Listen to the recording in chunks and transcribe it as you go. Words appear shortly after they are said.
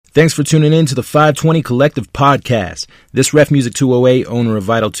Thanks for tuning in to the 520 Collective Podcast. This REFmusic208, owner of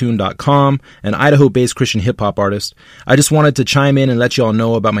VitalTune.com, an Idaho-based Christian hip-hop artist. I just wanted to chime in and let you all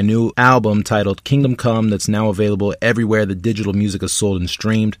know about my new album titled Kingdom Come that's now available everywhere that digital music is sold and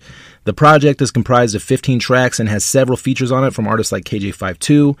streamed. The project is comprised of 15 tracks and has several features on it from artists like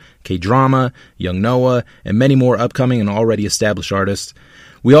KJ52, K-Drama, Young Noah, and many more upcoming and already established artists.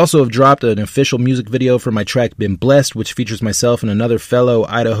 We also have dropped an official music video for my track Been Blessed, which features myself and another fellow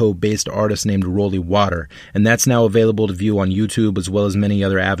Idaho-based artist named Rolly Water, and that's now available to view on YouTube as well as many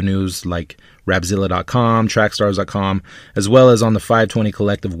other avenues like Rapzilla.com, Trackstars.com, as well as on the 520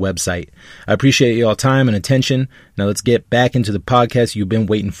 Collective website. I appreciate y'all time and attention. Now let's get back into the podcast you've been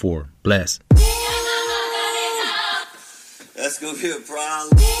waiting for. Bless. That's gonna be a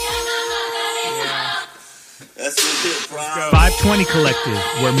problem. 520 Collective,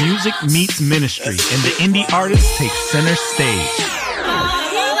 where music meets ministry and the indie artist takes center stage.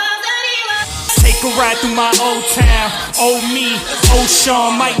 Take a ride through my old town, old me, old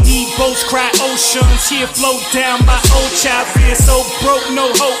Sean. Might need boats, cry oceans. Here float down my old child fear. So broke,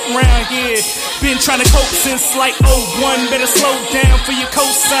 no hope round here. Been trying to cope since like 01. Better slow down for your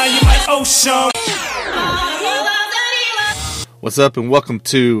cosign, you might ocean. What's up and welcome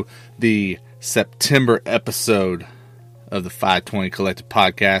to the September episode of the 520 Collective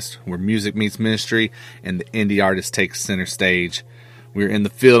Podcast, where music meets ministry and the indie artist takes center stage. We're in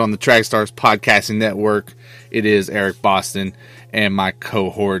the field on the Trackstars Podcasting Network. It is Eric Boston and my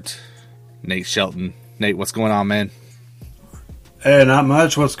cohort, Nate Shelton. Nate, what's going on, man? Hey, not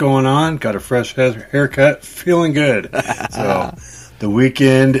much. What's going on? Got a fresh haircut. Feeling good. So the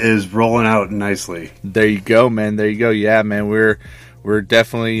weekend is rolling out nicely. There you go, man. There you go. Yeah, man. We're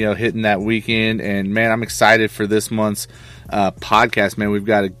definitely hitting that weekend, and man, I'm excited for this month's podcast. Man, we've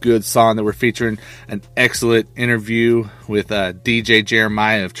got a good song that we're featuring, an excellent interview with DJ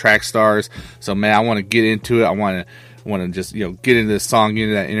Jeremaya of Trackstars. So man, I want to get into it. I want to just get into this song, get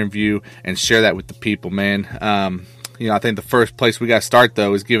into that interview, and share that with the people, man. I think the first place we got to start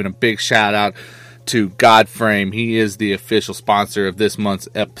though is giving a big shout out to Godframe. He is the official sponsor of this month's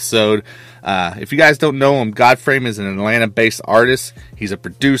episode. If you guys don't know him, Godframe is an Atlanta-based artist. He's a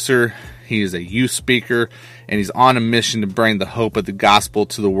producer, he is a youth speaker, and he's on a mission to bring the hope of the gospel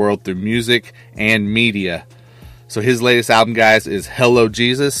to the world through music and media. So his latest album, guys, is Hello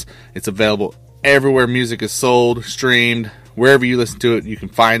Jesus. It's available everywhere music is sold, streamed, wherever you listen to it, you can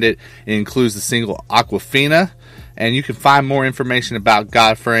find it. It includes the single Aquafina. And you can find more information about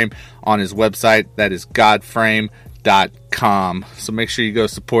Godframe on his website. That is godframe.com. So make sure you go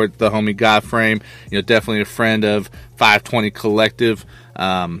support the homie Godframe. Definitely a friend of 520 Collective.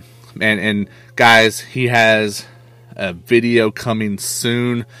 And guys, he has a video coming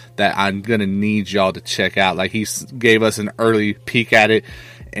soon that I'm going to need y'all to check out. Like, he gave us an early peek at it,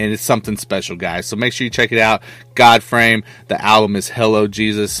 and it's something special, guys. So make sure you check it out. Godframe. The album is Hello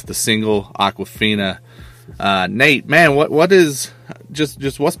Jesus. The single Aquafina. Nate, man, what is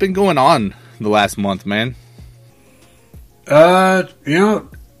just what's been going on the last month, man? Out there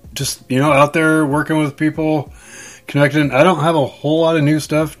working with people, connecting. I don't have a whole lot of new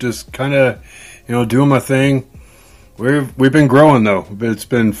stuff. Just kind of, doing my thing. We've been growing though. It's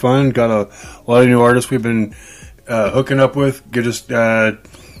been fun. Got a lot of new artists we've been hooking up with.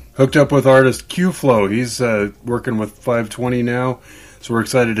 Hooked up with artist Q Flow. He's working with 520 now. So we're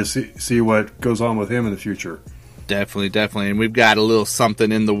excited to see what goes on with him in the future. Definitely. And we've got a little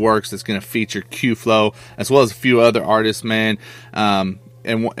something in the works that's going to feature Q-Flow, as well as a few other artists, man. And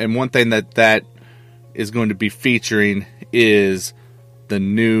one thing that is going to be featuring is the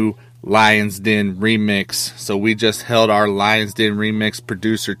new Lions Den remix. So we just held our Lions Den remix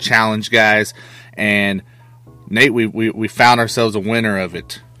producer challenge, guys. And Nate, we found ourselves a winner of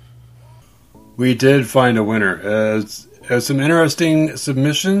it. We did find a winner. Some interesting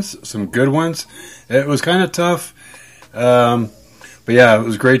submissions, some good ones. It was kind of tough. But yeah, it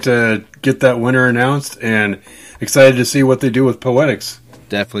was great to get that winner announced, and excited to see what they do with Poetics.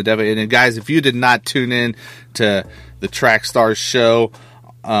 Definitely. And guys, if you did not tune in to the Trackstars show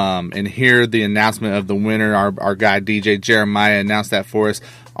and hear the announcement of the winner, our guy DJ Jeremaya announced that for us,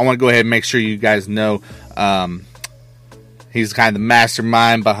 I want to go ahead and make sure you guys know he's kind of the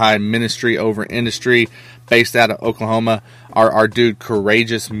mastermind behind Ministry Over Industry, based out of Oklahoma. Our dude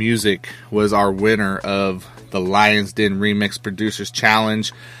Courageous Music was our winner of the Lions Den Remix Producers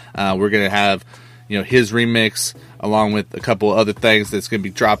Challenge. We're going to have his remix along with a couple other things that's going to be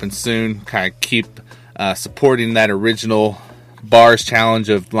dropping soon. Kind of keep supporting that original bars challenge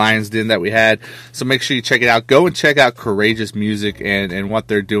of Lions Den that we had. So make sure you check it out. Go and check out Courageous Music and what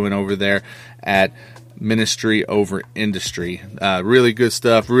they're doing over there at ministry over industry. Really good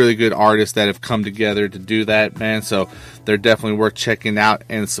stuff, really good artists that have come together to do that, man. So they're definitely worth checking out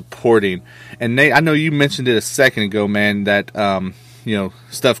and supporting. And Nate, I know you mentioned it a second ago, man, that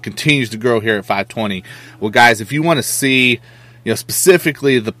stuff continues to grow here at 520. Well, guys, if you want to see,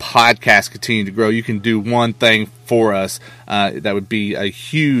 specifically the podcast continue to grow, you can do one thing for us. That would be a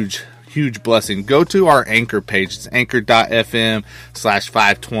huge blessing. Go to our Anchor page. It's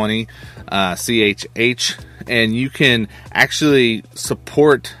anchor.fm/520 CHH, and you can actually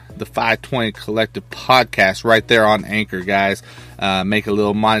support the 520 Collective podcast right there on Anchor, guys. Make a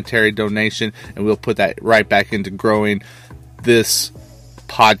little monetary donation, and we'll put that right back into growing this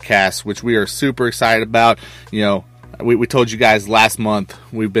podcast, which we are super excited about. We told you guys last month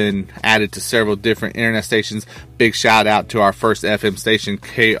we've been added to several different internet stations. Big shout out to our first FM station,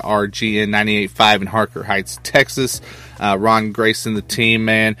 KRGN 98.5 in Harker Heights, Texas. Ron Grayson, the team,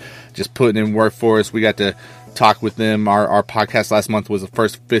 man, just putting in work for us. We got to talk with them. Our podcast last month was the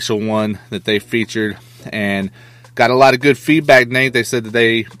first official one that they featured, and got a lot of good feedback, Nate. They said that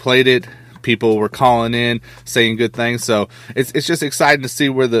they played it. People were calling in, saying good things. So it's just exciting to see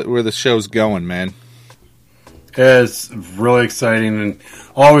where the show's going, man. It's really exciting and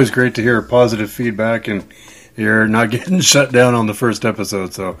always great to hear positive feedback, and you're not getting shut down on the first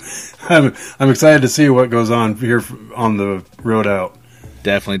episode. So I'm excited to see what goes on here on the road out.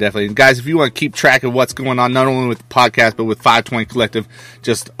 Definitely. And guys, if you want to keep track of what's going on, not only with the podcast, but with 520 Collective,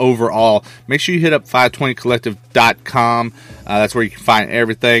 just overall, make sure you hit up 520collective.com. That's where you can find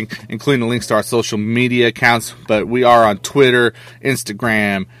everything, including the links to our social media accounts. But we are on Twitter,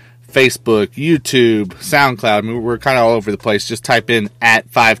 Instagram, Facebook, YouTube, SoundCloud. I mean, we're kind of all over the place. Just type in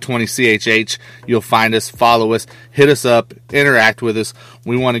at 520CHH. You'll find us, follow us, hit us up, interact with us.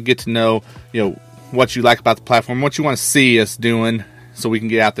 We want to get to know, what you like about the platform, what you want to see us doing, so we can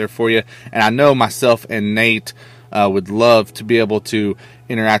get out there for you. And I know myself and Nate would love to be able to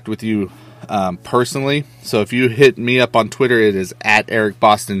interact with you personally. So if you hit me up on Twitter, it is at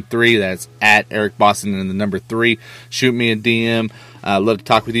EricBoston3. That's at EricBoston and the number 3. Shoot me a DM. Love to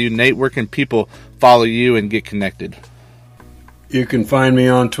talk with you. Nate, where can people follow you and get connected? You can find me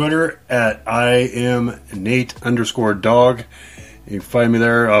on Twitter at IamNate_dog. You can find me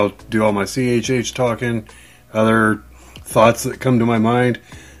there. I'll do all my CHH talking, other thoughts that come to my mind.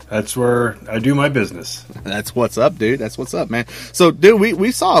 That's where I do my business. That's what's up, dude. That's what's up, man. So, dude,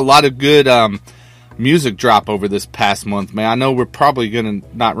 we saw a lot of good music drop over this past month, man. I know we're probably going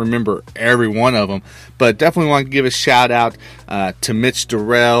to not remember every one of them, but definitely want to give a shout out to Mitch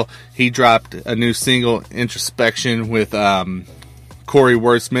Durrell. He dropped a new single, Introspection, with Corey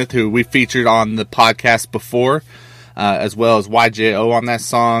Wordsmith, who we featured on the podcast before, as well as YJO on that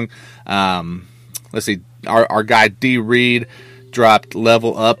song. Let's see, our guy D. Reed dropped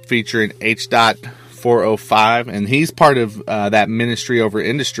Level Up featuring H.405, and he's part of that Ministry Over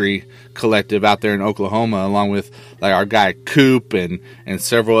Industry collective out there in Oklahoma, along with like our guy Coop and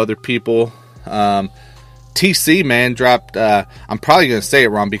several other people. TC, man, dropped, I'm probably going to say it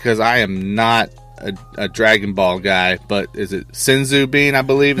wrong because I am not a Dragon Ball guy, but is it Senzu Bean, I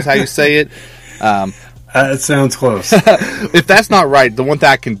believe is how you say it? It sounds close. If that's not right, the one thing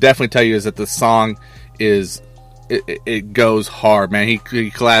I can definitely tell you is that the song is... It goes hard, man. He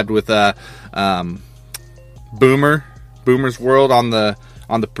collabed with Boomer's World on the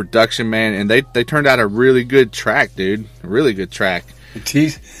production, man, and they turned out a really good track, dude. A really good track.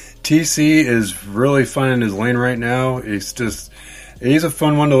 TC is really finding his lane right now. He's a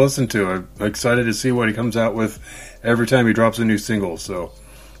fun one to listen to. I'm excited to see what he comes out with every time he drops a new single. So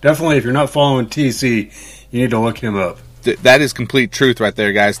definitely, if you're not following TC, you need to look him up. That is complete truth right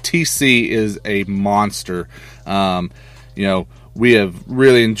there, guys. TC is a monster. We have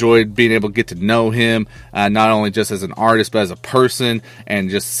really enjoyed being able to get to know him, not only just as an artist, but as a person,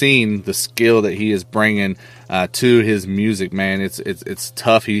 and just seeing the skill that he is bringing to his music, man. It's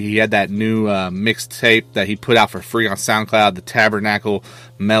tough. He had that new mixtape that he put out for free on SoundCloud, the Tabernacle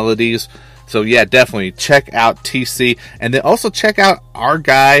Melodies. So yeah, definitely check out TC, and then also check out our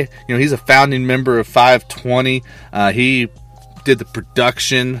guy. He's a founding member of 520. He did the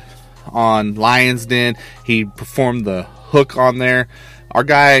production on Lion's Den. He performed the hook on there. Our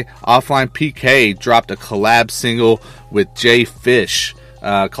guy Offline PK dropped a collab single with Jay Fish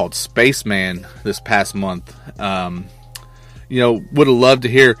called Spaceman this past month. Would have loved to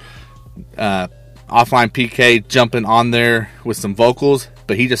hear Offline PK jumping on there with some vocals,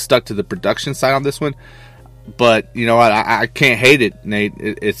 but he just stuck to the production side on this one. But you know what? I can't hate it, Nate.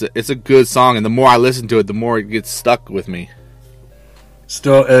 It's a good song, and the more I listen to it, the more it gets stuck with me.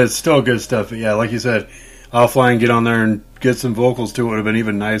 It's still good stuff. But yeah, like you said, Offline, get on there and get some vocals to it would have been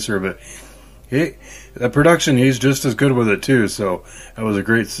even nicer. But the production, he's just as good with it too. So that was a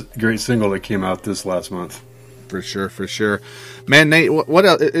great single that came out this last month. For sure. Man, Nate, what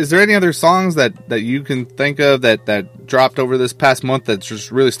else? Is there any other songs that you can think of that dropped over this past month that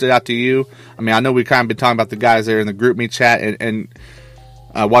just really stood out to you? I mean, I know we kind of been talking about the guys there in the group me chat, and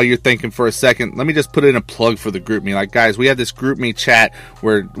while you're thinking for a second, let me just put in a plug for the group me. Like, guys, we have this group me chat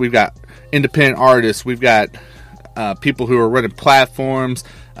where we've got independent artists, we've got people who are running platforms,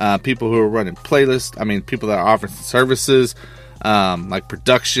 people who are running playlists, I mean, people that are offering services, like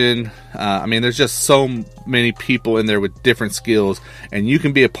production. I mean, there's just so many people in there with different skills, and you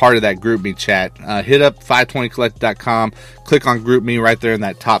can be a part of that group me chat. Hit up 520collective.com, click on group me right there in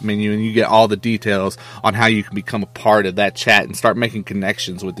that top menu, and you get all the details on how you can become a part of that chat and start making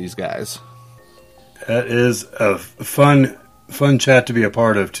connections with these guys. That is a fun chat to be a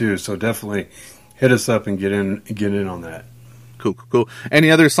part of too. So definitely hit us up and get in on that. Cool. Any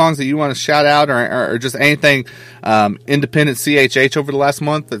other songs that you want to shout out, or just anything independent CHH over the last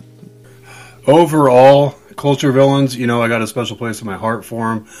month? Overall, Culture Villains, I got a special place in my heart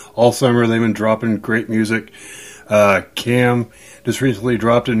for them. All summer they've been dropping great music. Cam just recently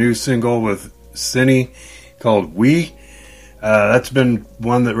dropped a new single with Cinny called We. That's been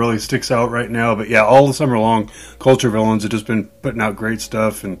one that really sticks out right now. But yeah, all the summer long, Culture Villains have just been putting out great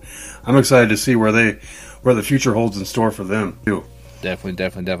stuff, and I'm excited to see where the future holds in store for them too.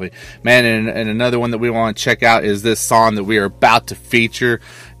 Definitely, man. And another one that we want to check out is this song that we are about to feature,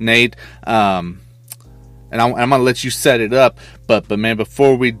 Nate. And I'm gonna let you set it up, but man,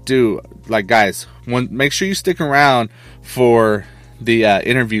 before we do, like, guys, make sure you stick around for the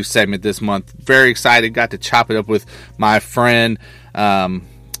interview segment this month. Very excited, got to chop it up with my friend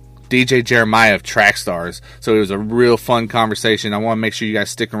DJ Jeremaya of Trackstars. So it was a real fun conversation. I want to make sure you guys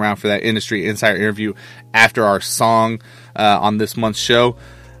stick around for that industry insider interview after our song on this month's show.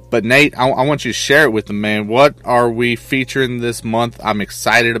 But Nate, I want you to share it with them, man. What are we featuring this month? I'm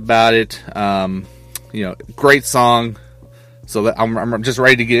excited about it. Great song. So I'm just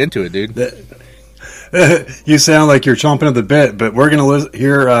ready to get into it, dude. You sound like you're chomping at the bit, but we're going to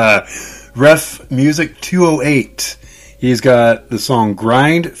hear REFmusic208. He's got the song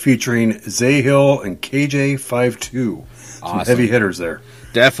Grind featuring Zahil and KJ52. Some awesome. Heavy hitters there.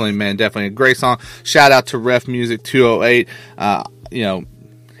 Definitely, man. Definitely a great song. Shout out to REFmusic208.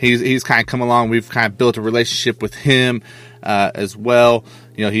 He's kind of come along. We've kind of built a relationship with him as well.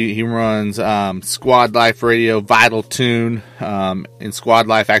 He runs Squad Life Radio, Vital Tune, and Squad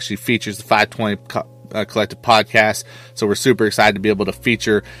Life actually features the 520 Collective podcast. So we're super excited to be able to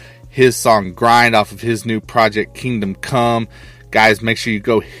feature his song Grind off of his new project Kingdom Come. Guys, make sure you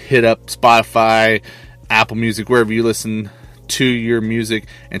go hit up Spotify, Apple Music, wherever you listen to your music,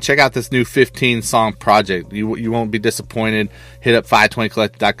 and check out this new 15-song project. You won't be disappointed. Hit up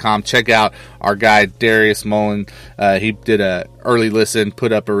 520collective.com. Check out our guy Darius Mullen. He did a early listen,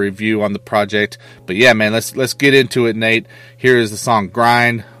 put up a review on the project. But yeah, man, let's get into it, Nate. Here is the song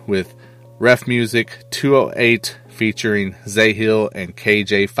Grind with REFmusic208 featuring Zahil and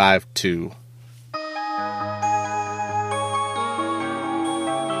KJ52.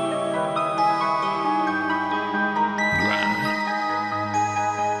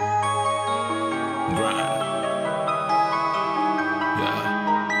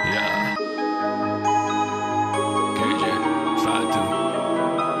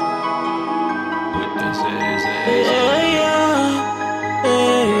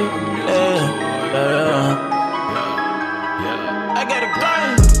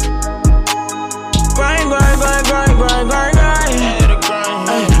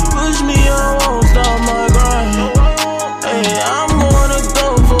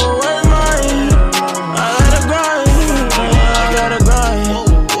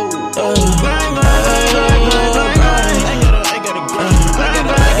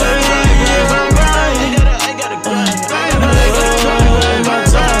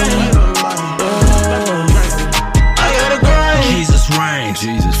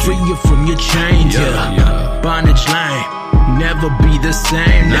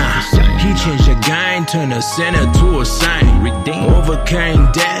 Turn a sinner to a saint.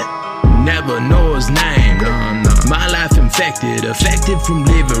 Overcame death, never know his name. My life infected, affected from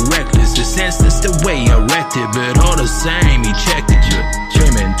living reckless. The sense that's the way I wrecked it, but all the same, he checked it.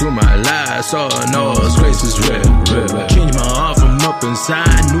 Came into my life, saw no grace is real. Changed my heart from up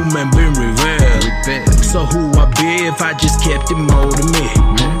inside, new man been revealed. So who I be if I just kept it more to me?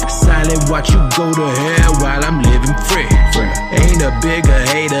 Silent, watch you go to hell while I'm living free. Ain't a bigger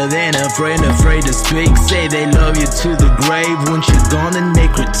hater than a friend afraid to speak. Say they love you to the grave when you're gone and they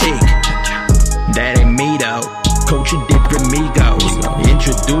critique. That ain't me though. coach you different amigos.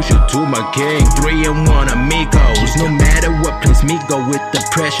 Introduce you to my gang, 3-1 amigos. No matter what place me go with the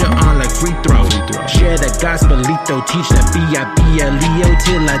pressure on like free throw. Share that gospelito, teach that B-I-B-L-E-O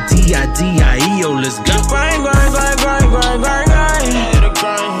till I D-I-D-I-E-O. Let's go. Grind, grind, grind, grind, grind, grind,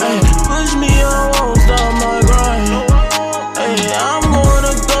 grind. Ay, push me, I won't stop my grind. Ay, I'm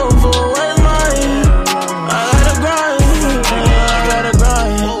gonna go for what's mine. I gotta grind, I gotta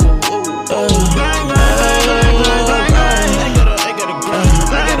grind. Grind, grind, grind, grind, grind, grind. I gotta grind,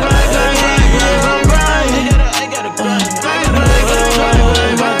 grind, grind, grind, grind. I gotta grind, grind, grind,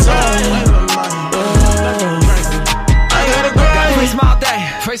 grind, my time. I gotta grind. Face my day,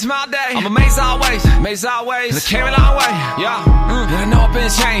 face my day. I'm amazed always, amazed always. And I came a long way, yeah. And I know I've been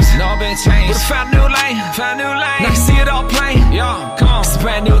changed, But I found a new lane, And I can see it all plain, yeah. Come on, it's a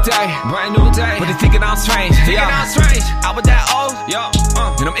brand new day, But they thinking I'm strange, Out with that old, yeah.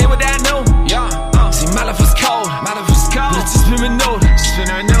 And I'm in with that new, yeah. See, my life was cold, But it's just been renewed,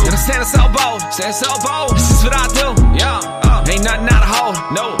 And I'm standing so bold, This is what I do, yeah. Ain't nothing out of hold,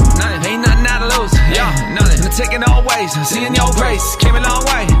 no, nothing. Ain't nothing out of lose, yeah, nothing. And I'm taking all ways, seeing your grace, came a long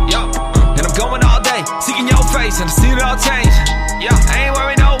way, yeah. And I'm going all day, seeking your face, and I see it all change. Yeah, I ain't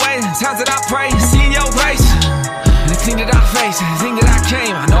worried no way, times that I pray, seeing your grace. And the thing that I face, the thing that I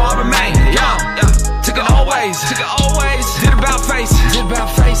came, I know I'll remain. Yeah, took it always, did about face,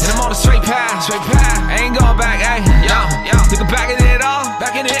 and I'm on a straight path. I ain't going back, ayy. Yeah, looking back at it all, But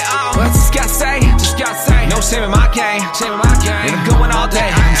I just gotta say, no shame in my game, And I'm going all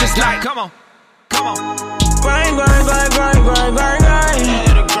day, just like, come on. Grind, grind, grind, grind, grind, grind, grind.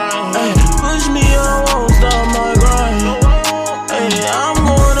 Ay, push me, I won't stop my grind. Ay, I'm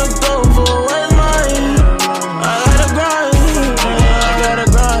gonna go for what's mine. I gotta grind, I gotta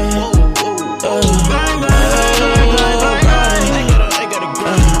grind. Grind, grind, grind, grind, grind. I gotta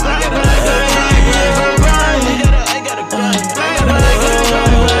grind, I gotta grind. I gotta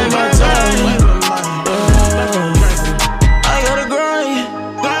grind, my time. I gotta grind,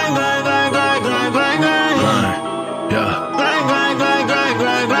 grind, grind, grind, grind, grind, grind, grind.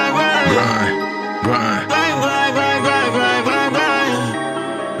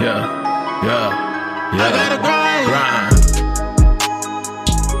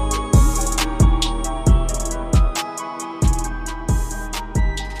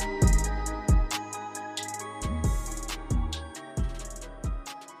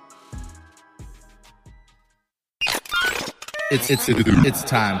 It's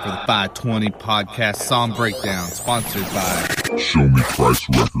time for the 520 podcast song breakdown, sponsored by Show Me Christ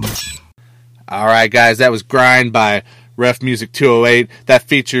Records. All right, guys, that was Grind by REFmusic208. That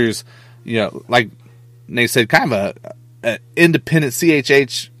features, like Nate said, kind of a independent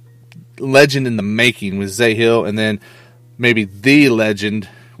CHH legend in the making with Zay Hill, and then maybe the legend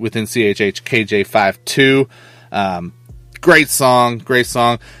within CHH, KJ52. Great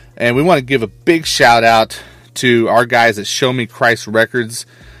song, and we want to give a big shout out to our guys at Show Me Christ Records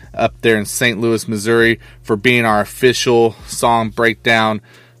up there in St. Louis, Missouri, for being our official song breakdown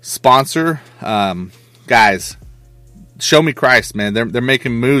sponsor. Guys, Show Me Christ, man, they're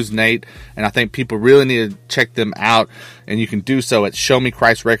making moves, Nate, and I think people really need to check them out, and you can do so at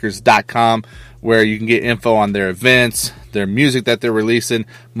showmechristrecords.com, where you can get info on their events, their music that they're releasing,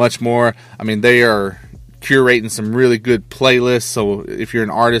 much more. I mean, they are curating some really good playlists, so if you're an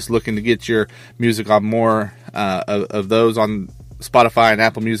artist looking to get your music on more of those on Spotify and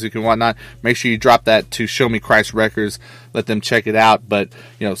Apple Music and whatnot, make sure you drop that to Show Me Christ Records. Let them check it out. But,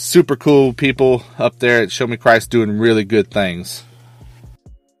 super cool people up there at Show Me Christ doing really good things.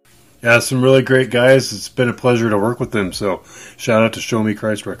 Yeah, some really great guys. It's been a pleasure to work with them. So shout out to Show Me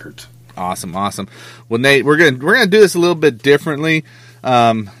Christ Records. Awesome. Well, Nate, we're gonna do this a little bit differently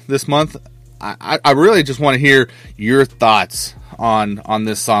this month. I really just want to hear your thoughts on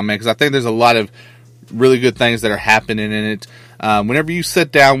this song, man, because I think there's a lot of really good things that are happening in it. Whenever you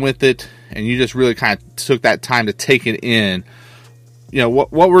sit down with it and you just really kind of took that time to take it in,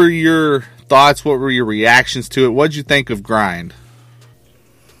 what were your thoughts? What were your reactions to it? What did you think of Grind?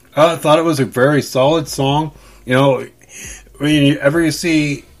 I thought it was a very solid song. Whenever you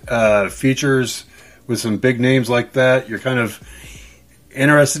see features with some big names like that, you're kind of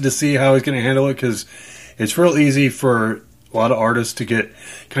interested to see how he's going to handle it, because it's real easy for a lot of artists to get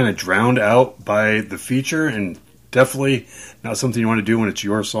kind of drowned out by the feature, and definitely not something you want to do when it's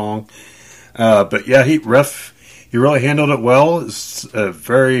your song. But yeah, he really handled it well. His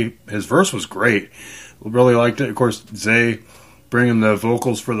verse was great. Really liked it. Of course, Zay bringing the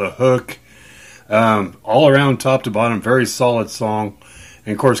vocals for the hook. All around, top to bottom, very solid song.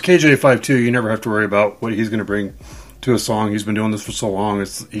 And of course, KJ52, you never have to worry about what he's going to bring to a song. He's been doing this for so long,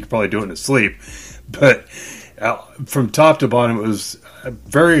 he could probably do it in his sleep. But from top to bottom, it was a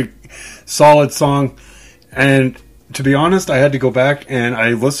very solid song. And to be honest, I had to go back and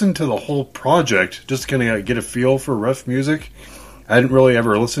I listened to the whole project just to kind of get a feel for Ref Music. I hadn't really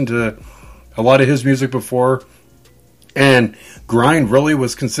ever listened to a lot of his music before. And Grind really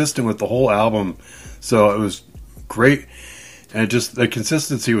was consistent with the whole album. So it was great. And just the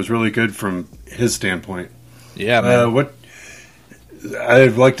consistency was really good from his standpoint. Yeah, man.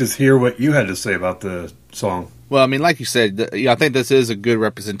 I'd like to hear what you had to say about the song. Well, I mean, like you said, I think this is a good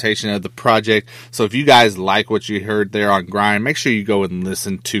representation of the project. So if you guys like what you heard there on Grind, make sure you go and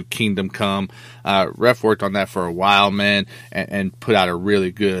listen to Kingdom Come. Ref worked on that for a while, man, and put out a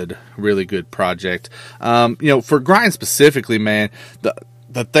really good project. For Grind specifically, man,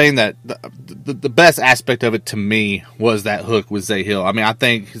 the thing that the best aspect of it to me was that hook with Zay Hill. I mean, I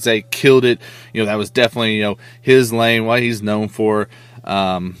think Zay killed it. That was definitely his lane, what he's known for.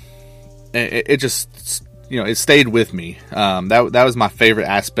 It just it stayed with me. That was my favorite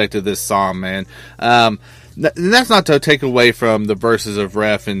aspect of this song, man. That's not to take away from the verses of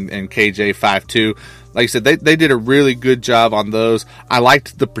Ref and KJ52. Like I said, they did a really good job on those. I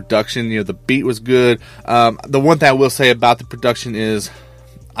liked the production. The beat was good. The one thing I will say about the production is,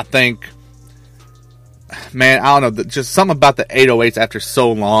 I think, man, I don't know, just something about the 808s after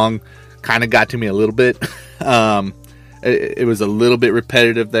so long kind of got to me a little bit. It was a little bit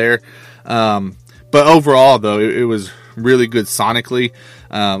repetitive there. But overall, though, it was really good sonically.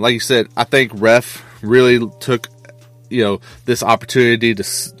 Like you said, I think Ref really took, this opportunity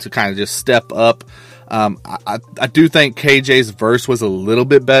to kind of just step up. I do think KJ's verse was a little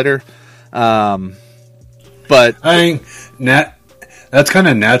bit better. But I mean, that's kind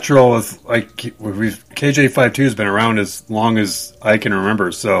of natural with KJ52 has been around as long as I can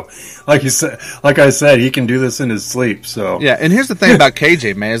remember. So, like I said, he can do this in his sleep. So yeah, and here's the thing about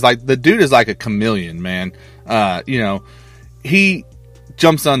KJ, man, is like the dude is like a chameleon, man. He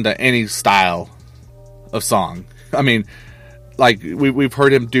jumps onto any style of song. I mean, like we've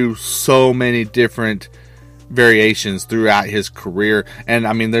heard him do so many different variations throughout his career, and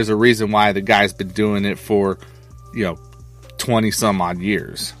I mean, there's a reason why the guy's been doing it for 20 some odd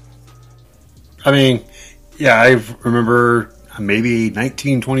years. I mean, yeah, I remember maybe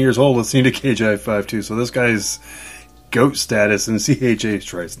 19, 20 years old listening to KJ52. So this guy's GOAT status in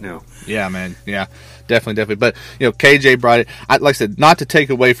CHH right now. Yeah, man. Yeah, definitely. But, KJ brought it. Like I said, not to take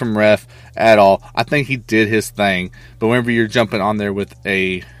away from Ref at all. I think he did his thing. But whenever you're jumping on there with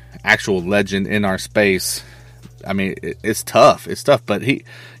a actual legend in our space, I mean, it's tough. It's tough. But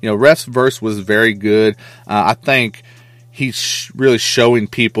Ref's verse was very good. I think he's really showing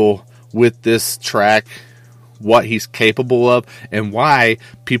people with this track what he's capable of and why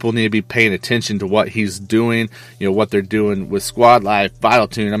people need to be paying attention to what he's doing, what they're doing with Squad Life, Vital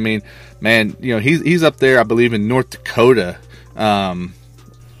Tune. I mean, man, he's up there, I believe, in North Dakota,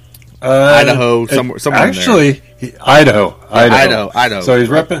 Idaho, somewhere actually, in there. Idaho. So he's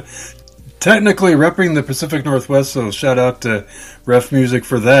technically repping the Pacific Northwest, so shout out to Ref Music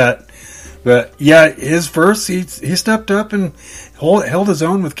for that. But yeah, his verse, he stepped up and held his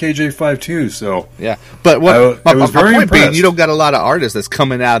own with KJ52. So yeah, but my point being, you don't got a lot of artists that's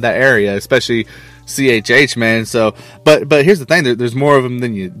coming out of that area, especially CHH, man. So, but here's the thing: there's more of them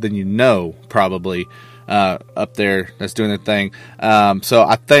than you know, probably up there that's doing their thing. So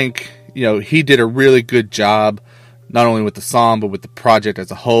I think he did a really good job, not only with the song but with the project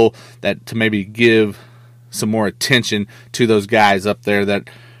as a whole. That to maybe give some more attention to those guys up there that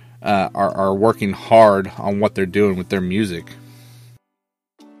are working hard on what they're doing with their music.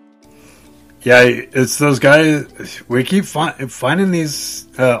 Yeah, it's those guys. We keep finding these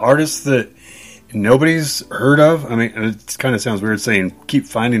artists that nobody's heard of. I mean, it kind of sounds weird saying keep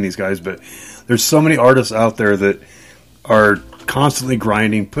finding these guys, but there's so many artists out there that are constantly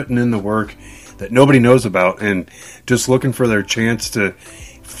grinding, putting in the work that nobody knows about, and just looking for their chance to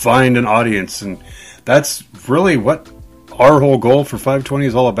find an audience. And that's really what our whole goal for 520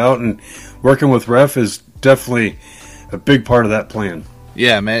 is all about, and working with Ref is definitely a big part of that plan.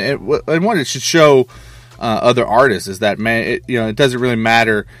 Yeah, man. And what it should show other artists is that, man, it doesn't really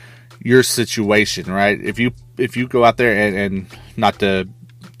matter your situation, right? If you go out there and not to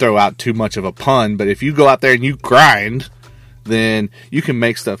throw out too much of a pun, but if you go out there and you grind, then you can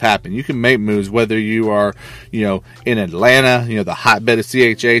make stuff happen. You can make moves, whether you are, in Atlanta, the hotbed of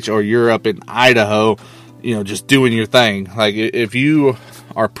CHH, or you're up in Idaho, just doing your thing. Like, if you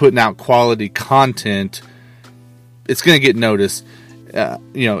are putting out quality content, it's going to get noticed.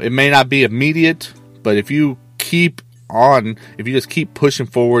 It may not be immediate, but if you just keep pushing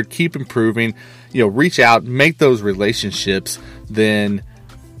forward, keep improving, reach out, make those relationships, then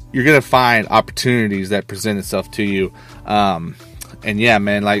you're going to find opportunities that present itself to you. And yeah,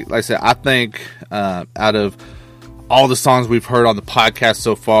 man, like I said, I think out of all the songs we've heard on the podcast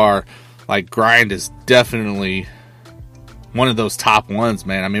so far, like Grind is definitely one of those top ones,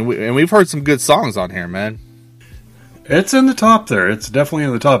 man. I mean, we've heard some good songs on here, man. It's in the top there. It's definitely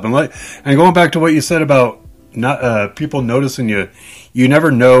in the top. And going back to what you said about not people noticing you, you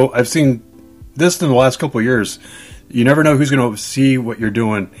never know. I've seen this in the last couple of years. You never know who's going to see what you're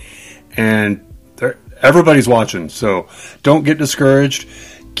doing, and everybody's watching. So don't get discouraged.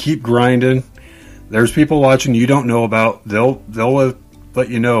 Keep grinding. There's people watching you don't know about. They'll let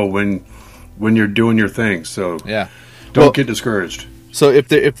you know when you're doing your thing. So yeah, don't get discouraged. So if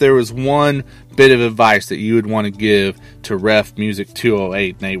there was one bit of advice that you would want to give to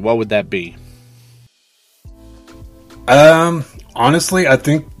REFmusic208, Nate, what would that be? Honestly, I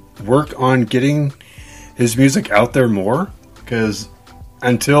think work on getting his music out there more, because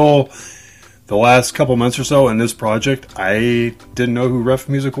until the last couple months or so in this project, I didn't know who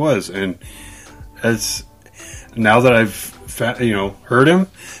REFmusic was, and it's now that I've heard him,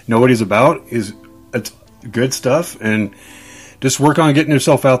 know what he's about, it's good stuff, and just work on getting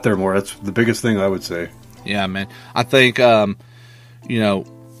yourself out there more. That's the biggest thing I would say. Yeah, man. I think what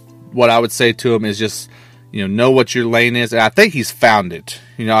I would say to him is just know what your lane is, and I think he's found it.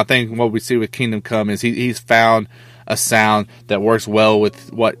 I think what we see with Kingdom Come is he's found a sound that works well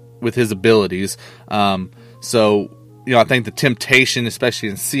with his abilities. So I think the temptation, especially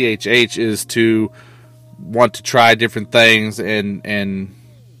in CHH, is to want to try different things, and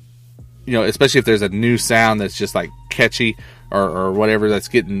especially if there's a new sound that's just like catchy or whatever that's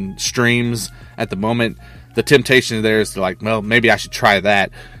getting streams at the moment. The temptation there is to like, well, maybe I should try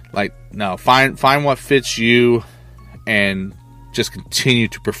that. Like, no, find what fits you and just continue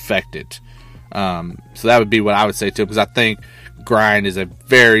to perfect it. So that would be what I would say to him, because I think Grind is a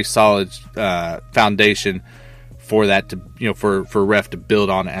very solid foundation for that to for Ref to build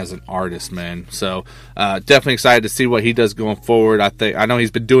on as an artist, man. So definitely excited to see what he does going forward. I know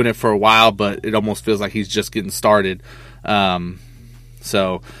he's been doing it for a while, but it almost feels like he's just getting started.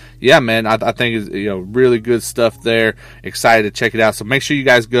 So yeah, man, I think it's really good stuff there. Excited to check it out. So make sure you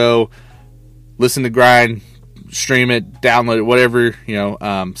guys go listen to Grind, stream it, download it, whatever,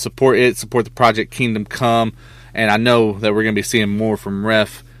 support it, support the project Kingdom Come. And I know that we're going to be seeing more from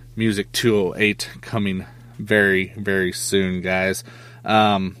REFmusic208 coming very, very soon, guys.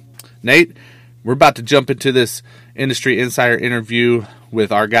 Nate, we're about to jump into this industry insider interview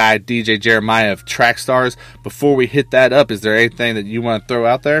with our guy DJ Jeremaya of Trackstars. Before we hit that up, is there anything that you want to throw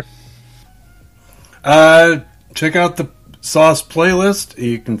out there? Check out the Sauce playlist.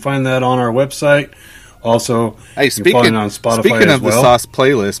 You can find that on our website. Also, hey, you can find it on Spotify speaking as of well. The Sauce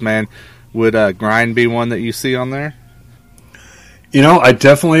playlist, man, would Grind be one that you see on there? I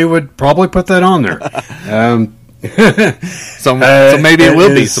definitely would probably put that on there. So maybe it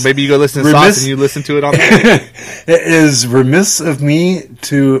will be. So maybe you go listen to Sauce and you listen to it on there. It is remiss of me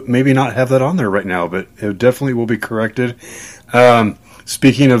to maybe not have that on there right now, but it definitely will be corrected.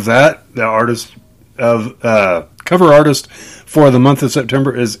 Speaking of that, the artist of cover artist for the month of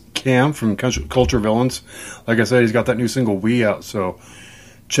September is Cam from Culture Villains. Like I said, he's got that new single "We" out, so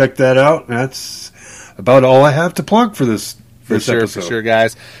check that out. That's about all I have to plug for this. For sure,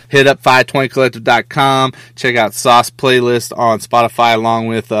 guys. Hit up 520collective.com. Check out Sauce playlist on Spotify along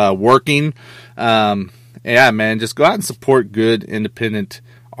with Working. Yeah, man, just go out and support good independent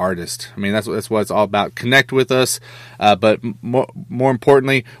artists. I mean, that's what it's all about. Connect with us. But more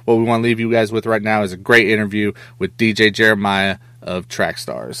importantly, what we want to leave you guys with right now is a great interview with DJ Jeremaya of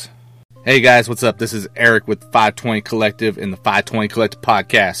Trackstars. Hey guys, what's up? This is Eric with 520 Collective in the 520 Collective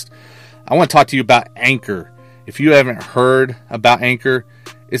podcast. I want to talk to you about Anchor. If you haven't heard about Anchor,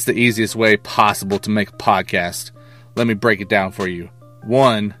 it's the easiest way possible to make a podcast. Let me break it down for you.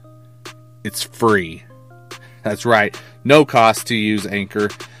 1, it's free. That's right, no cost to use Anchor.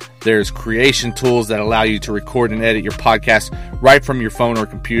 There's creation tools that allow you to record and edit your podcast right from your phone or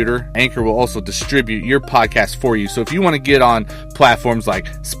computer. Anchor will also distribute your podcast for you. So if you want to get on platforms like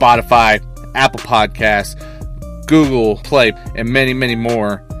Spotify, Apple Podcasts, Google Play, and many, many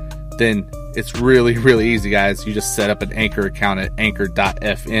more, then it's really, really easy, guys. You just set up an Anchor account at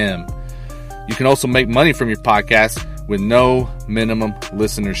anchor.fm. You can also make money from your podcast with no minimum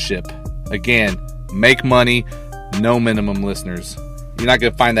listenership. Again, make money, no minimum listeners. You're not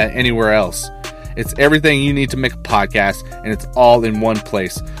going to find that anywhere else. It's everything you need to make a podcast, and it's all in one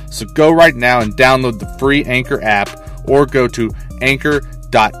place. So go right now and download the free Anchor app, or go to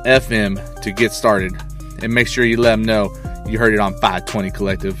anchor.fm to get started. And make sure you let them know you heard it on 520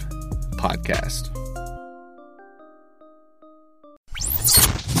 Collective podcast.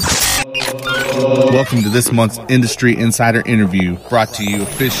 Welcome to this month's Industry Insider interview, brought to you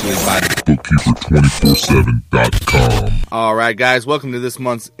officially by Bookkeeper208.com. All right, guys, welcome to this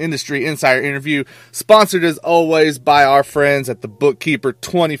month's Industry Insider interview, sponsored as always by our friends at the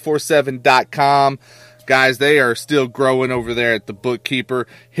Bookkeeper247.com. Guys, they are still growing over there at the Bookkeeper.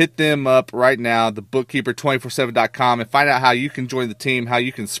 Hit them up right now, the Bookkeeper247.com, and find out how you can join the team, how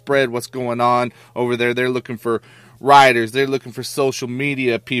you can spread what's going on over there. They're looking for writers, they're looking for social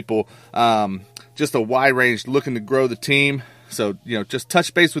media people, just a wide range, looking to grow the team. So, just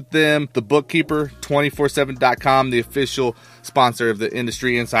touch base with them, the Bookkeeper247.com, the official sponsor of the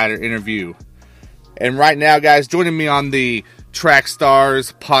Industry Insider interview. And right now, guys, joining me on the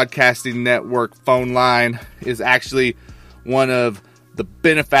Trackstars Podcasting Network phone line is actually one of the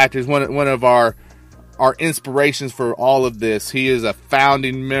benefactors, one of our inspirations for all of this. He is a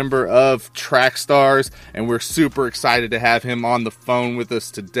founding member of Trackstars, and we're super excited to have him on the phone with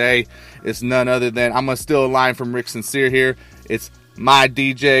us today. It's none other than, I'm going to steal a line from Rick Sincere here. It's my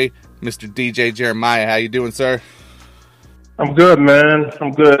DJ, Mr. DJ Jeremaya. How you doing, sir? I'm good, man.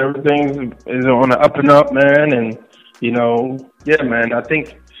 I'm good. Everything is on the up and up, man. And, yeah, man, I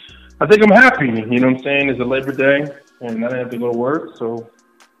think I'm happy. You know what I'm saying? It's a Labor Day, and I didn't have to go to work, so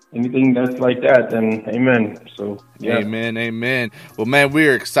anything that's like that, then amen. So, yeah. Amen. Well, man,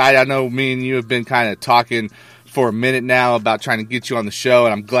 we're excited. I know me and you have been kind of talking for a minute now about trying to get you on the show,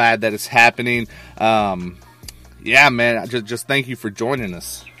 and I'm glad that it's happening. Yeah, man, just thank you for joining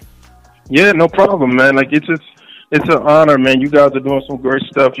us. Yeah, no problem, man. It's an honor, man. You guys are doing some great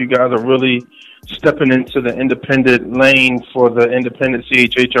stuff. You guys are really stepping into the independent lane for the independent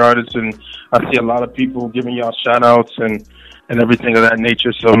CHH artists, and I see a lot of people giving y'all shout-outs and everything of that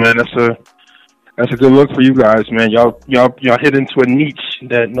nature. So, man, that's a good look for you guys, man. Y'all hit into a niche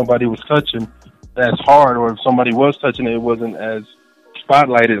that nobody was touching as hard, or if somebody was touching it, it wasn't as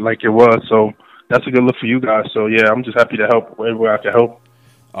spotlighted like it was. So that's a good look for you guys. So, yeah, I'm just happy to help wherever I can help.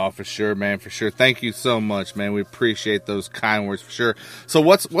 Oh, for sure, man, for sure. Thank you so much, man. We appreciate those kind words, for sure. So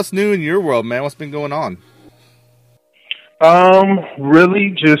what's new in your world, man? What's been going on?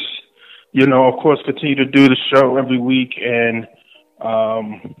 Really just, of course, continue to do the show every week, and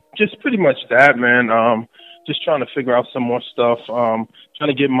just pretty much that, man. Just trying to figure out some more stuff. Trying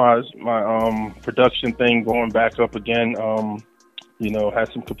to get my production thing going back up again.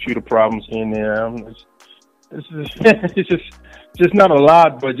 Had some computer problems here and there. It's just not a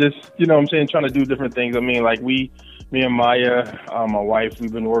lot, but just, what I'm saying, trying to do different things. I mean, like me and Maya, my wife,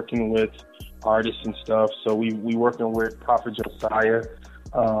 we've been working with artists and stuff. So we working with Prophet Josiah.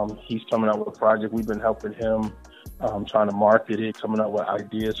 He's coming out with a project. We've been helping him, trying to market it, coming up with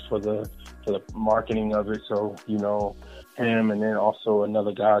ideas for the marketing of it. So, him, and then also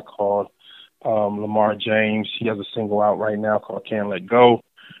another guy called Lamar James. He has a single out right now called Can't Let Go.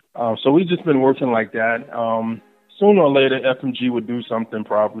 So we've just been working like that. Sooner or later, FMG would do something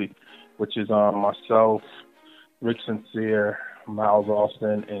probably, which is myself, Rick Sincere, Miles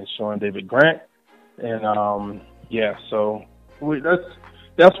Austin, and Sean David Grant. And, so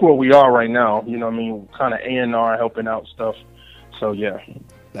that's where we are right now. Kind of A&R helping out stuff. So, yeah.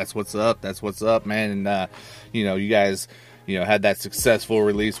 That's what's up, man. And, you guys, had that successful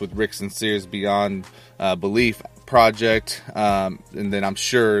release with Rick Sincere's Beyond Belief project, and then I'm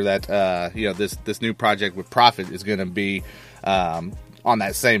sure that this new project with Prophet is going to be on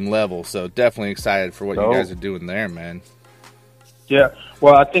that same level. So definitely excited for what you guys are doing there, man. Yeah,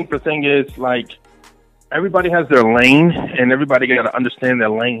 well, I think the thing is, everybody has their lane, and everybody got to understand their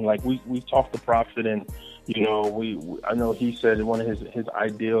lane. We talked to Prophet, and I know he said one of his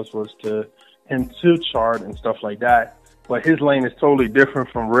ideals was to chart and stuff like that, but his lane is totally different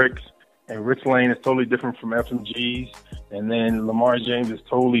from Rick's. And Rick's lane is totally different from FMG's. And then Lamar James is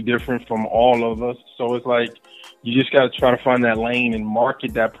totally different from all of us. So it's you just got to try to find that lane and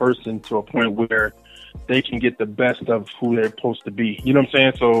market that person to a point where they can get the best of who they're supposed to be. You know what I'm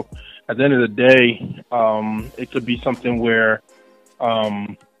saying? So at the end of the day, it could be something where,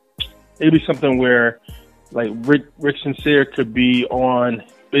 Rick Sincere could be on,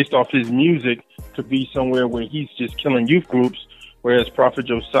 based off his music, could be somewhere where he's just killing youth groups, whereas Prophet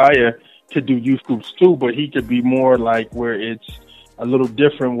Josiah could do youth groups too, but he could be more where it's a little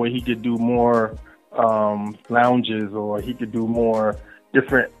different, where he could do more lounges, or he could do more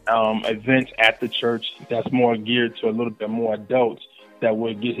different events at the church that's more geared to a little bit more adults that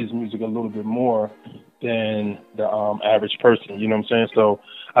would get his music a little bit more than the average person. You know what I'm saying? So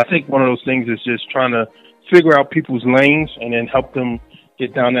I think one of those things is just trying to figure out people's lanes and then help them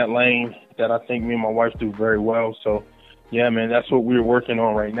get down that lane that I think me and my wife do very well. So, yeah, man, that's what we're working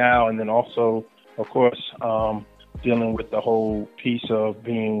on right now. And then also, of course, dealing with the whole piece of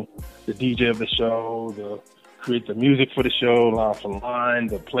being the DJ of the show, create the music for the show, line for line,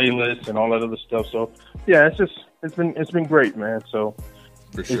 the playlist, and all that other stuff. So yeah, it's been great, man. So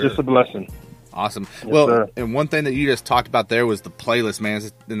For sure. it's just a blessing. Awesome. Yes, Well, sir. and one thing that you just talked about there was the playlist, man,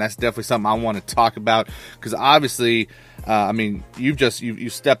 and that's definitely something I want to talk about because obviously, I mean, you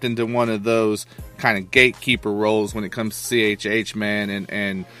stepped into one of those kind of gatekeeper roles when it comes to CHH, man,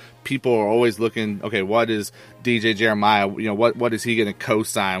 and people are always looking, okay, what is DJ Jeremaya? What is he going to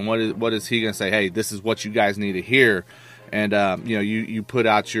co-sign? What is he going to say? Hey, this is what you guys need to hear. And you put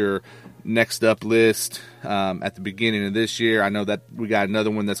out your next up list at the beginning of this year. I know that we got another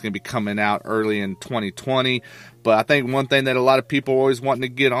one that's going to be coming out early in 2020. But I think one thing that a lot of people are always wanting to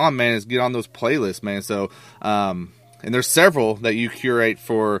get on, man, is get on those playlists, man. So, and there's several that you curate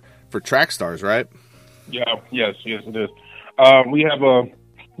for track stars, right? Yeah. Yes, it is.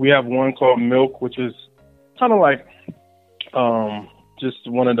 We have one called Milk, which is kind of like just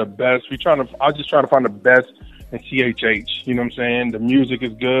one of the best. I just try to find the best in CHH. You know what I'm saying? The music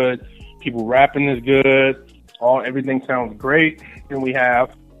is good. People rapping is good. Everything sounds great. Then we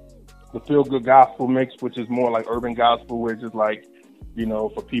have the Feel Good Gospel mix, which is more like urban gospel, which is like,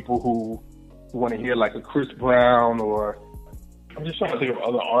 for people who want to hear like a Chris Brown, or I'm just trying to think of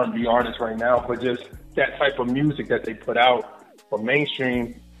other R&B artists right now, but just that type of music that they put out for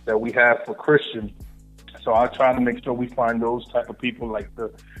mainstream that we have for Christian. So I try to make sure we find those type of people,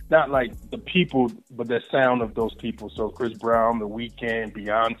 not like the people, but the sound of those people. So Chris Brown, The Weeknd,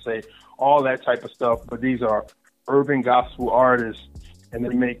 Beyonce, all that type of stuff. But these are urban gospel artists, and they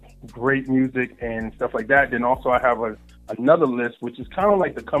make great music and stuff like that. Then also I have another list, which is kind of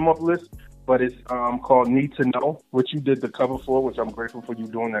like the come up list, but it's called Need to Know, which you did the cover for, which I'm grateful for you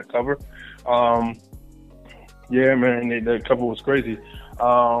doing that cover. Yeah, man, the cover was crazy.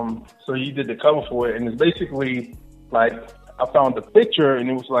 So you did the cover for it, and it's basically like I found the picture, and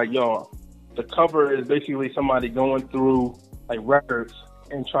it was like, the cover is basically somebody going through like records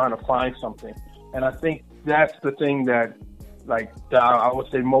and trying to find something. And I think that's the thing that I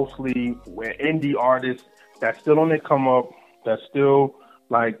would say mostly where indie artists that's still on their come up, that still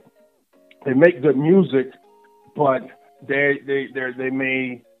like they make good music, but they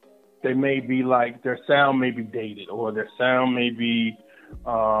may be like their sound may be dated, or their sound may be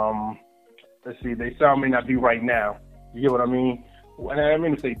their sound may not be right now. You get what I mean? And I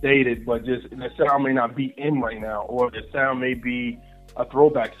mean to say dated, but just the sound may not be in right now, or the sound may be a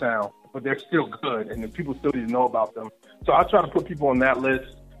throwback sound, but they're still good, and the people still need to know about them. So I try to put people on that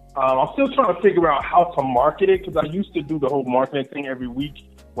list. I'm still trying to figure out how to market it, because I used to do the whole marketing thing every week,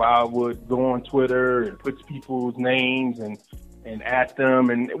 where I would go on Twitter and put people's names and at them,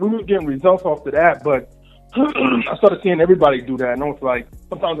 and we were getting results off of that, but I started seeing everybody do that, and I was like,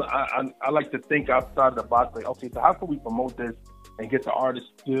 sometimes I like to think outside the box, like, okay, so how can we promote this and get the artist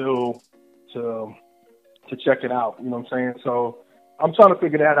still to check it out, you know what I'm saying? So I'm trying to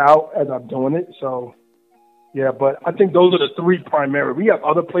figure that out as I'm doing it, so yeah, but I think those are the three primary. We have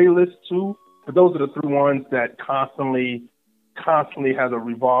other playlists too, but those are the three ones that constantly has a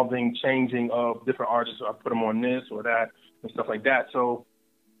revolving, changing of different artists. I put them on this or that and stuff like that. So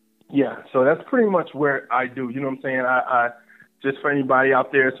yeah, so that's pretty much where I do. You know what I'm saying? I just for anybody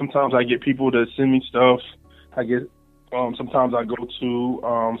out there, sometimes I get people to send me stuff. I get sometimes I go to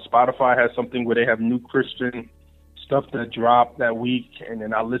Spotify has something where they have new Christian stuff that dropped that week, and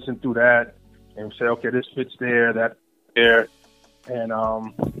then I listen through that and say, okay, this fits there, that there, and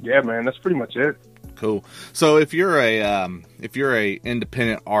yeah, man, that's pretty much it. Cool. So if you're a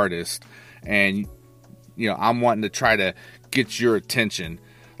independent artist, and I'm wanting to try to get your attention,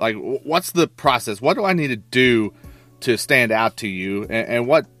 like, what's the process? What do I need to do to stand out to you? And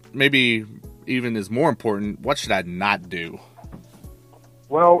what maybe even is more important, what should I not do?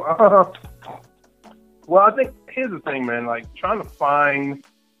 Well, I think here's the thing, man. Like, trying to find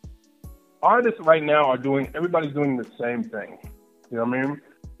artists right now everybody's doing the same thing. You know what I mean?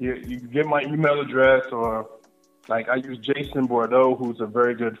 You get my email address, or like I use Jason Bordeaux, who's a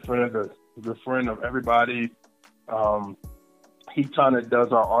very good friend of everybody. He kind of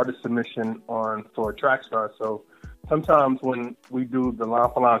does our artist submission for Trackstar. So sometimes when we do the Line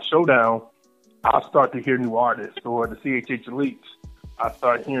for Line Showdown, I'll start to hear new artists, or the CHH Elites. I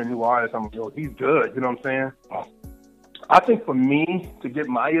start hearing new artists. I'm like, he's good. You know what I'm saying? I think for me to get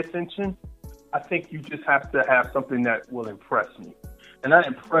my attention, I think you just have to have something that will impress me. And not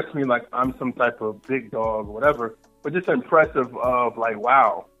impress me like I'm some type of big dog or whatever, but just impressive of like,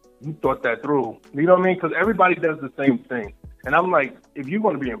 wow, you thought that through. You know what I mean? Because everybody does the same thing. And I'm like, if you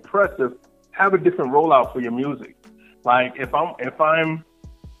want to be impressive, have a different rollout for your music. Like if I'm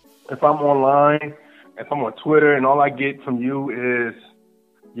online if I'm on Twitter and all I get from you is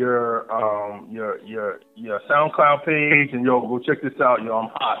your SoundCloud page and yo, go check this out, yo, I'm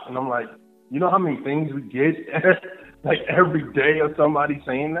hot. And I'm like, you know how many things we get like every day of somebody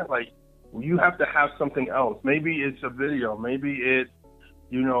saying that? Like, you have to have something else. Maybe it's a video. Maybe it's,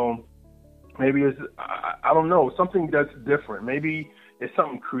 maybe it's, I don't know, something that's different. Maybe it's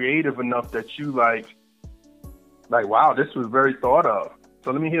something creative enough that you like, wow, this was very thought of.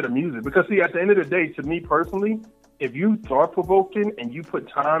 So let me hear the music. Because see, at the end of the day, to me personally, if you thought-provoking and you put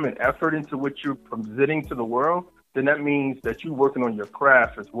time and effort into what you're presenting to the world, then that means that you're working on your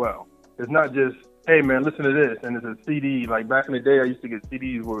craft as well. It's not just, hey, man, listen to this, and it's a CD. Like back in the day, I used to get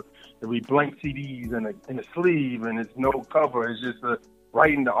CDs where there would be blank CDs in a sleeve, and it's no cover. It's just the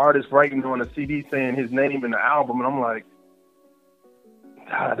artist writing on a CD saying his name in the album. And I'm like,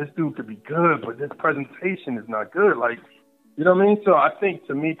 God, this dude could be good, but this presentation is not good. Like, you know what I mean? So I think,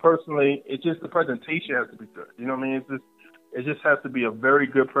 to me personally, it's just the presentation has to be good. You know what I mean? It just has to be a very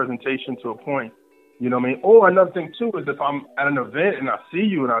good presentation to a point. You know what I mean? Or another thing, too, is if I'm at an event and I see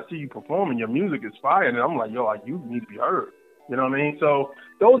you performing, your music is fire, and I'm like, yo, you need to be heard. You know what I mean? So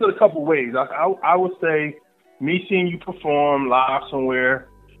those are the couple ways. I would say me seeing you perform live somewhere,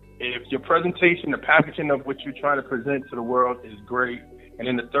 if your presentation, the packaging of what you're trying to present to the world is great. And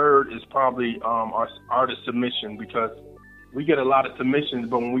then the third is probably our artist submission, because we get a lot of submissions,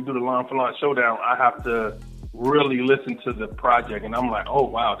 but when we do the Line for Line Showdown, I have to really listen to the project. And I'm like, oh,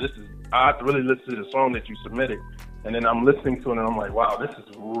 wow, I have to really listen to the song that you submitted. And then I'm listening to it, and I'm like, wow, this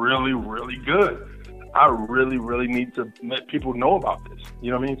is really, really good. I really, really need to let people know about this.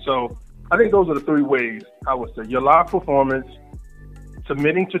 You know what I mean? So I think those are the three ways I would say. Your live performance,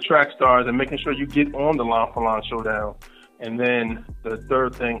 submitting to Trackstarz, and making sure you get on the Line for Line Showdown. And then the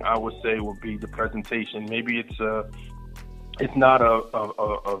third thing I would say would be the presentation. Maybe it's not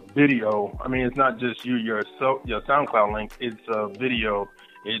a video. I mean, it's not just your SoundCloud link. It's a video.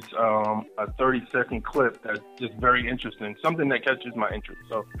 It's a 30-second clip that's just very interesting, something that catches my interest.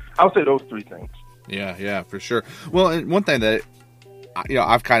 So I would say those three things. Yeah, for sure. Well, and one thing that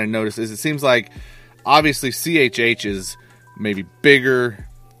I've kind of noticed is it seems like obviously CHH is maybe bigger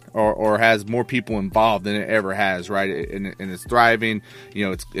or has more people involved than it ever has, right? And it's thriving.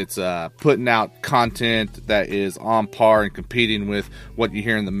 It's putting out content that is on par and competing with what you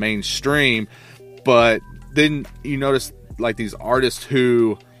hear in the mainstream. But then you notice like these artists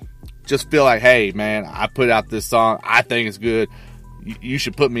who just feel like, hey, man, I put out this song, I think it's good, you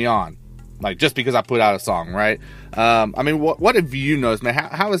should put me on. Like, just because I put out a song, right? I mean, what have you noticed, man?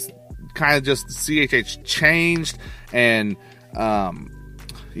 How has kind of just CHH changed? And,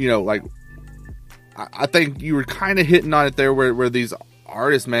 like, I think you were kind of hitting on it there where these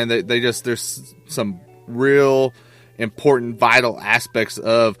artists, man, there's some real important, vital aspects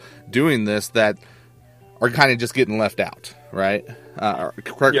of doing this that are kind of just getting left out, right?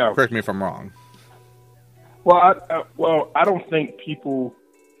 Correct me if I'm wrong. Well, I don't think people...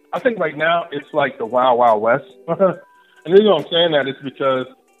 I think right now it's like the Wild Wild West. And the reason I'm saying that is because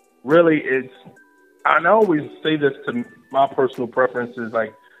really I always say this to my personal preferences.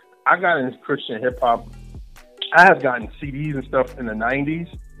 Like, I got into Christian hip hop. I have gotten CDs and stuff in the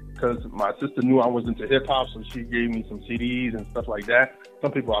 90s because my sister knew I was into hip hop, so she gave me some CDs and stuff like that.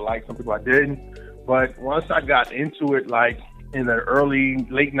 Some people I liked, some people I didn't. But once I got into it, like in the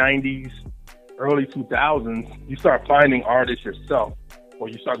late 90s, early 2000s, you start finding artists yourself. Or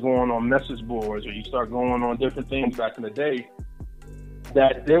you start going on message boards, or you start going on different things back in the day,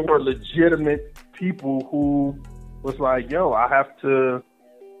 that there were legitimate people who was like, yo, I have to,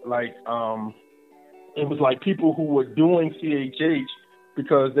 like, it was like people who were doing CHH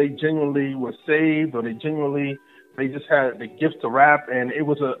because they genuinely were saved, or they just had the gift to rap, and it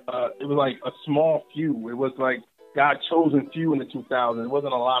was like a small few. It was like God chosen few in the 2000s. It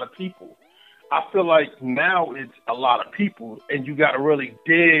wasn't a lot of people. I feel like now it's a lot of people, and you got to really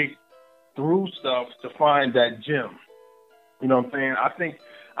dig through stuff to find that gem. You know what I'm saying? I think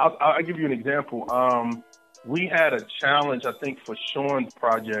I'll give you an example. We had a challenge, I think, for Sean's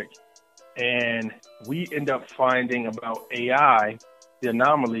project, and we end up finding about AI, the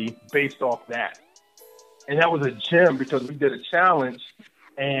anomaly, based off that. And that was a gem because we did a challenge,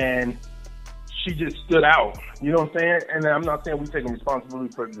 and she just stood out. You know what I'm saying? And I'm not saying we're taking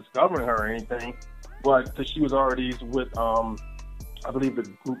responsibility for discovering her or anything, but because she was already with, I believe the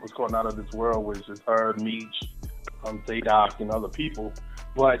group was called Out of This World, which is her, Meech, Zadok, and other people.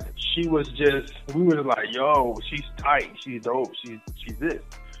 But she was just, we were like, yo, she's tight, she's dope, she's this.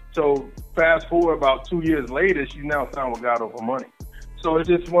 So fast forward about 2 years later, she's now signed with God Over Money. So it's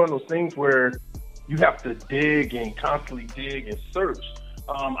just one of those things where you have to dig and constantly dig and search.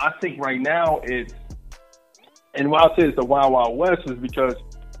 I think right now it's And why I say it's the Wild Wild West is because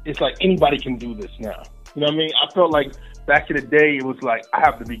it's like anybody can do this now. You know what I mean? I felt like back in the day, it was like,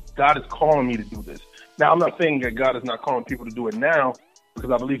 God is calling me to do this. Now, I'm not saying that God is not calling people to do it now, because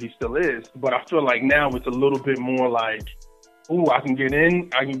I believe he still is. But I feel like now it's a little bit more like, ooh, I can get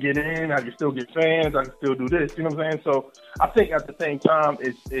in, I can still get fans, I can still do this. You know what I'm saying? So I think at the same time,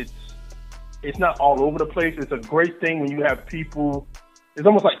 it's not all over the place. It's a great thing when you have people. It's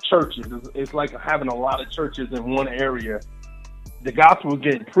almost like churches. It's like having a lot of churches in one area. The gospel is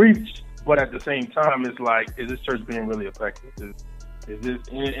getting preached, but at the same time, it's like, is this church being really effective? Is this,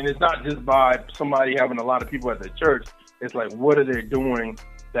 and it's not just by somebody having a lot of people at the church. It's like, what are they doing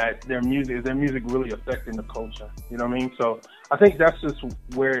that is their music really affecting the culture? You know what I mean? So I think that's just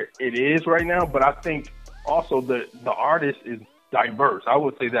where it is right now. But I think also the artist is diverse. I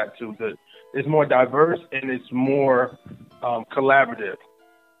would say that too. It's more diverse and it's more collaborative.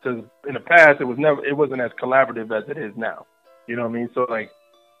 Because in the past, it wasn't as collaborative as it is now. You know what I mean? So like,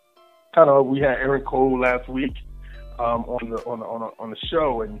 kind of, we had Aaron Cole last week on the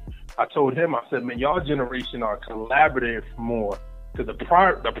show, and I told him, I said, man, y'all generation are collaborative more, because the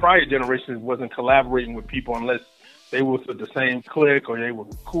prior generation wasn't collaborating with people unless they was with the same clique or they were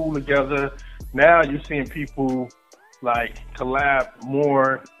cool together. Now you're seeing people like collab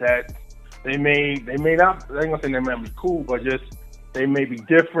more that they may not, I ain't gonna say they may be cool, but just they may be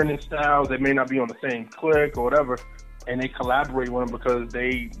different in styles. They may not be on the same clique or whatever. And they collaborate with them because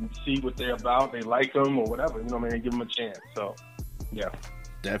they see what they're about, they like them or whatever. You know what I mean? They give them a chance. So, yeah.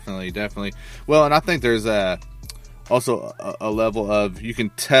 Definitely. Well, and I think there's also a level of, you can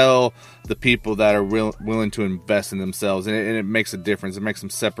tell the people that are willing to invest in themselves, and it makes a difference. It makes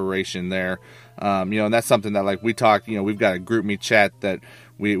some separation there. And that's something that, like, we talk, we've got a group me chat that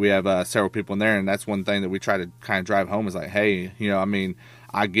we have several people in there, and that's one thing that we try to kind of drive home is like, hey,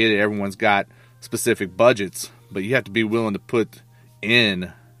 I get it. Everyone's got specific budgets, but you have to be willing to put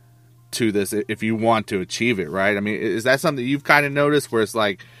in to this if you want to achieve it, right? I mean, is that something you've kind of noticed where it's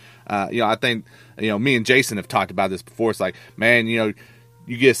like, I think, me and Jason have talked about this before. It's like, man, you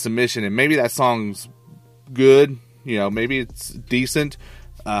get a submission and maybe that song's good, maybe it's decent,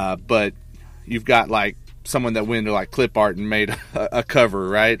 but you've got like someone that went into like clip art and made a cover,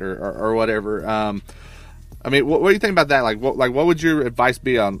 right? Or whatever. I mean, what do you think about that? Like what would your advice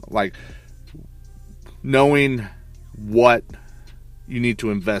be on like knowing what you need to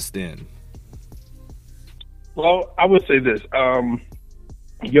invest in? Well, I would say this.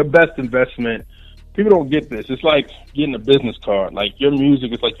 Your best investment, people don't get this. It's like getting a business card. Like, your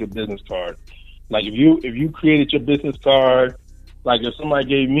music is like your business card. Like, if you created your business card, like if somebody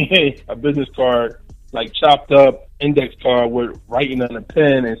gave me a business card, like chopped up index card with writing on a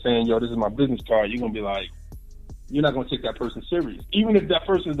pen and saying, yo, this is my business card, you're going to be like, you're not going to take that person serious. Even if that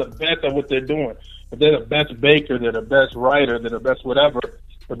person is the best at what they're doing. If they're the best baker, they're the best writer, they're the best whatever,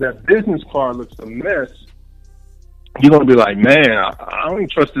 but that business card looks a mess, you're going to be like, man, I don't even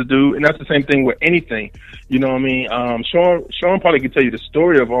trust this dude. And that's the same thing with anything. You know what I mean? Sean probably could tell you the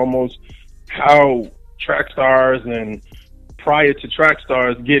story of almost how track stars and prior to track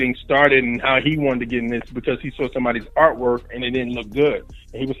stars getting started and how he wanted to get in this because he saw somebody's artwork and it didn't look good.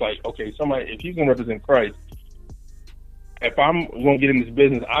 And he was like, okay, if he's going to represent Christ, if I'm going to get in this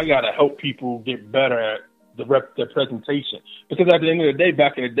business, I got to help people get better at their presentation. Because at the end of the day,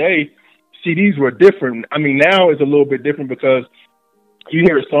 back in the day, CDs were different. I mean, now it's a little bit different because you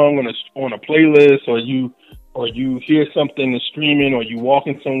hear a song on a playlist, or you hear something in streaming, or you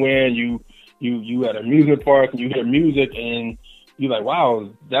walking somewhere and you at an amusement park and you hear music and you're like, wow,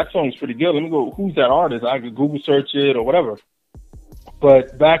 that song's pretty good. Let me go, who's that artist? I could Google search it or whatever.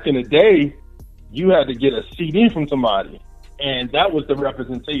 But back in the day, you had to get a CD from somebody, and that was the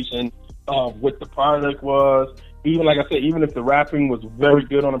representation of what the product was. Even like I said, even if the rapping was very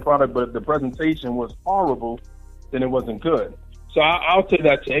good on the product, but if the presentation was horrible, then it wasn't good. So I'll say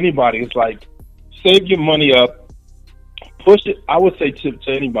that to anybody. It's like, save your money up, push it. I would say to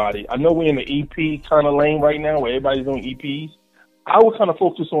anybody. I know we're in the EP kind of lane right now where everybody's doing EPs. I would kind of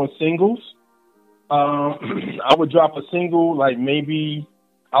focus on singles. I would drop a single, like maybe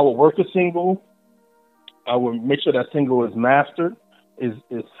I would work a single. I would make sure that single is mastered.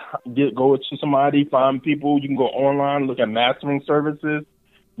 Go to somebody, find people. You can go online, look at mastering services,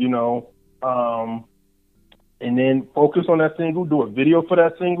 and then focus on that single, do a video for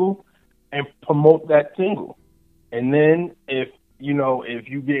that single, and promote that single. And then if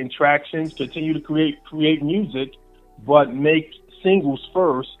you get traction, continue to create music, but make singles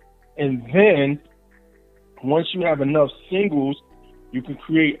first. And then once you have enough singles, you can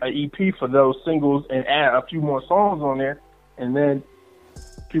create an EP for those singles and add a few more songs on there, and then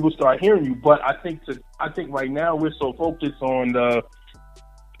people start hearing you. But I think right now we're so focused on the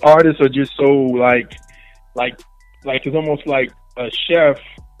artists are just so like it's almost like a chef.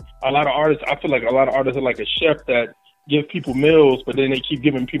 A lot of artists, I feel like a lot of artists are like a chef that give people meals, but then they keep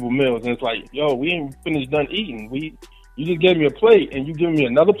giving people meals, and it's like, yo, we ain't finished done eating. You just gave me a plate, and you giving me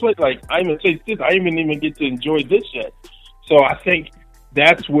another plate. Like, I didn't even taste this. I didn't even get to enjoy this yet. So I think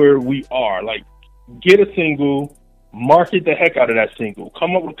that's where we are. Like, get a single, market the heck out of that single,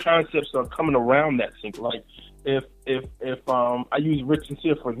 come up with concepts of coming around that single. Like, if I use Rich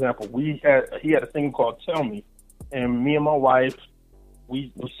Sincere for example, he had a single called "Tell Me," and me and my wife,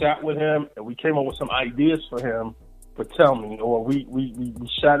 we sat with him and we came up with some ideas for him for "Tell Me," or we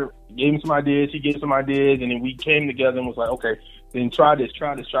gave him some ideas, he gave some ideas, and then we came together and was like, okay, then try this,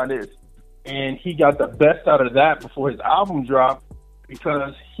 and he got the best out of that before his album dropped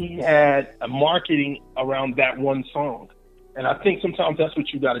because he had a marketing around that one song. And I think sometimes that's what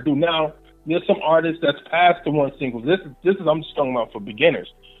you got to do. Now, there's some artists that's past the one single. This is I'm just talking about for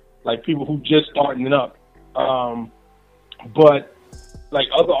beginners, like people who just starting it up. But like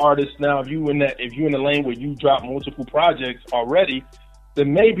other artists now, if you're in the lane where you drop multiple projects already,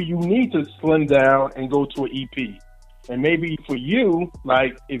 then maybe you need to slim down and go to an EP. And maybe for you,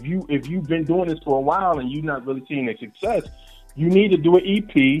 like if you've been doing this for a while and you're not really seeing a success, you need to do an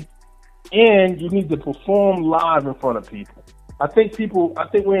EP and you need to perform live in front of people. I think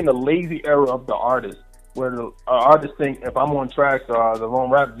we're in the lazy era of the artist, where the artists think if I'm on Trackstar, if I'm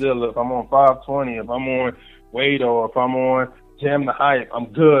on Rapzilla, if I'm on 520, if I'm on Wado, if I'm on Jam the Hype,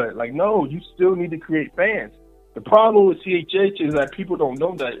 I'm good. Like, no, you still need to create fans. The problem with CHH is that people don't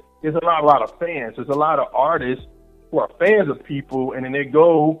know that there's not a lot of fans. There's a lot of artists who are fans of people, and then they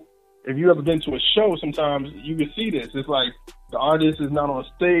go, if you ever been to a show, sometimes you can see this. It's like the artist is not on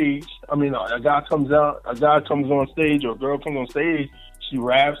stage. I mean, a guy comes on stage or a girl comes on stage, she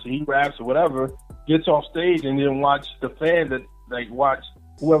raps, he raps or whatever, gets off stage and then watch the fans that like watch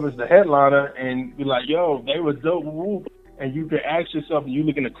whoever's the headliner and be like, yo, they were dope. Woo. And you can ask yourself, and you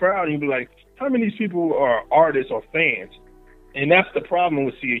look in the crowd and you be like, how many of these people are artists or fans? And that's the problem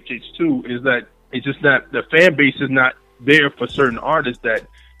with CHH too, is that it's just that the fan base is not there for certain artists, that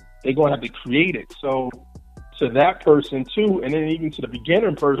they're going to have to create it. So to that person too, and then even to the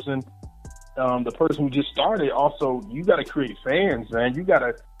beginner person, the person who just started, also, you got to create fans, man. You got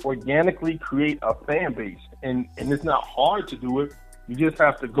to organically create a fan base. And it's not hard to do it. You just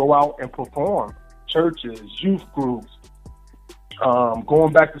have to go out and perform. Churches, youth groups,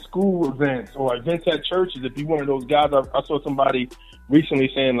 going back to school events or events at churches. If you're one of those guys, I saw somebody recently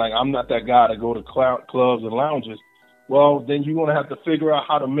saying, like, I'm not that guy to go to clubs and lounges. Well, then you're going to have to figure out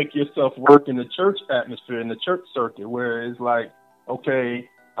how to make yourself work in the church atmosphere, in the church circuit, where it's like, okay,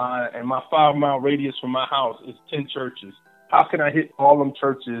 and my 5-mile radius from my house is 10 churches. How can I hit all them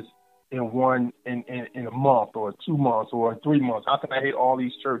churches in a month or 2 months or 3 months? How can I hit all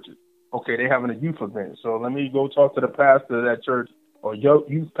these churches? Okay, they're having a youth event. So let me go talk to the pastor of that church or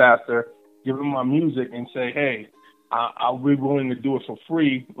youth pastor, give him my music and say, hey, I'll be willing to do it for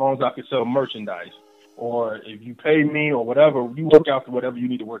free as long as I can sell merchandise. Or if you pay me or whatever, you work out to whatever you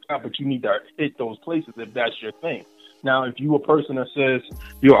need to work out, but you need to hit those places if that's your thing. Now, if you're a person that says,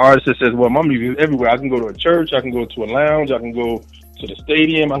 you're an artist that says, well, my music is everywhere. I can go to a church, I can go to a lounge, I can go to the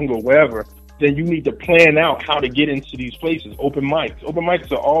stadium, I can go wherever. Then you need to plan out how to get into these places. Open mics. Open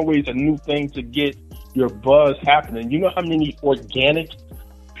mics are always a new thing to get your buzz happening. You know how many organic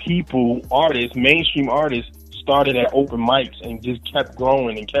people, artists, mainstream artists, started at open mics and just kept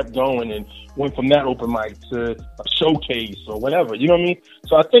going and went from that open mic to a showcase or whatever. You know what I mean?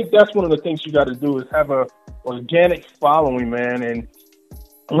 So I think that's one of the things you got to do is have a organic following, man. And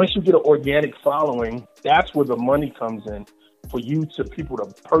once you get an organic following, that's where the money comes in for you to people to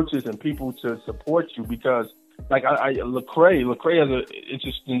purchase and people to support you. Because like Lecrae has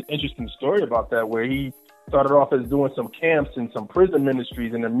an interesting story about that, where he started off as doing some camps and some prison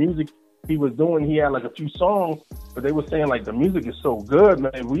ministries, and the music he was doing, he had like a few songs, but they were saying like the music is so good,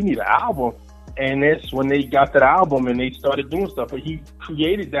 man, we need an album. And that's when they got that album and they started doing stuff. But he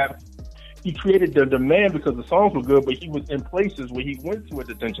created the demand because the songs were good, but he was in places where he went to a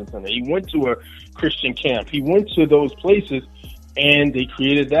detention center, he went to a Christian camp, he went to those places, and they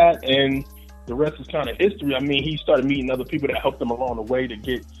created that, and the rest is kind of history. I mean, he started meeting other people that helped him along the way to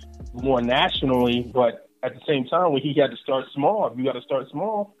get more nationally, but at the same time, when he had to start small, if you got to start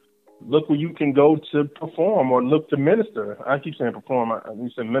small, look where you can go to perform or look to minister. I keep saying perform, you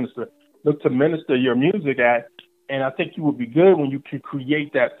said minister. Look to minister your music at, and I think you would be good when you can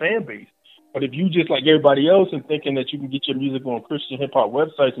create that fan base. But if you just like everybody else and thinking that you can get your music on Christian hip hop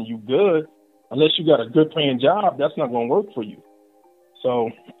websites and you good, unless you got a good paying job, that's not going to work for you.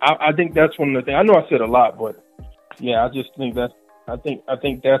 So I think that's one of the things. I know I said a lot, but yeah, I just think I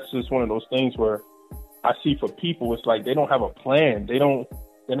think that's just one of those things where I see for people, it's like they don't have a plan. They're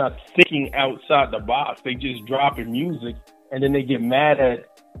not thinking outside the box. They just dropping music, and then they get mad at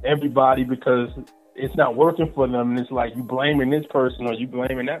everybody because it's not working for them. And it's like you blaming this person or you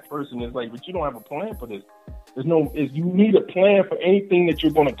blaming that person. It's like, but you don't have a plan for this. You need a plan for anything that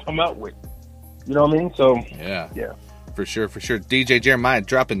you're going to come out with. You know what I mean? So yeah. For sure. DJ Jeremaya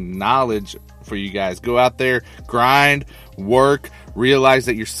dropping knowledge for you guys. Go out there, grind, work, realize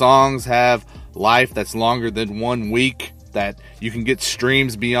that your songs have life that's longer than 1 week, that you can get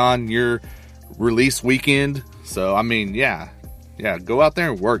streams beyond your release weekend. So, I mean, yeah, go out there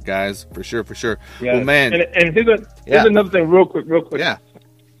and work, guys, for sure. Yeah. Well, man. And here's another thing real quick. Yeah.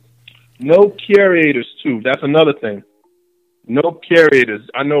 No curators, too. That's another thing. No curators.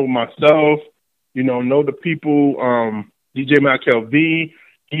 I know myself, know the people, DJ Michael V.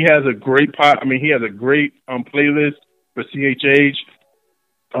 He has a great he has a great playlist for CHH,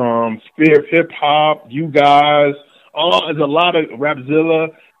 Sphere of Hip Hop, you guys. There's a lot of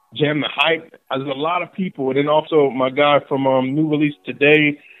Rapzilla, Jam the Hype. There's a lot of people. And then also my guy from New Release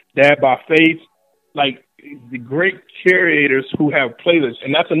Today, Dad by Faith. Like, the great curators who have playlists.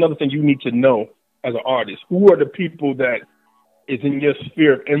 And that's another thing you need to know as an artist. Who are the people that is in your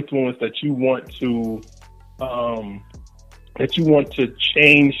sphere of influence that you want to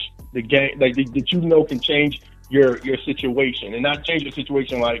change the game, like that can change your situation, and not change your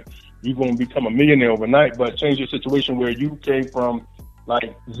situation like you're going to become a millionaire overnight, but change your situation where you came from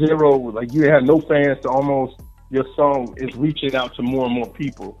like zero, like you had no fans, to almost your song is reaching out to more and more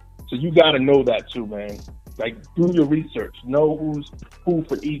people. So you got to know that too, man. Like, do your research, know who's who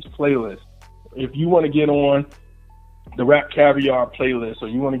for each playlist. If you want to get on the Rap Caviar playlist, or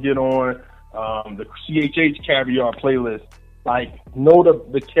you want to get on the CHH Caviar playlist, like, know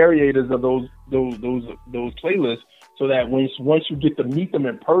the curators of those playlists, so that once you get to meet them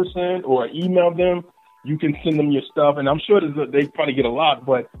in person or email them, you can send them your stuff. And I'm sure they probably get a lot,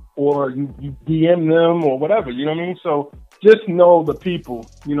 or you DM them or whatever, you know what I mean? So just know the people,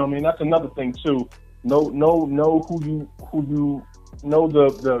 you know what I mean? That's another thing too. Know who you know,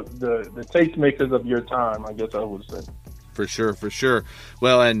 the tastemakers of your time, I guess I would say. For sure.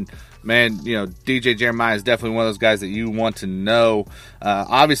 Well, and man, DJ Jeremaya is definitely one of those guys that you want to know.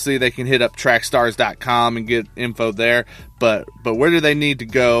 Obviously, they can hit up trackstars.com and get info there, but where do they need to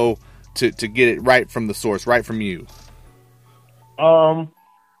go to get it right from the source, right from you? I'll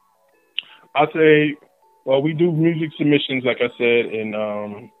say, well, we do music submissions, like I said,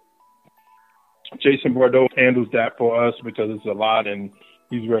 and Jason Bordeaux handles that for us because it's a lot, and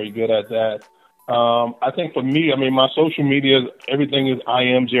he's very good at that. I think for me, my social media, everything is I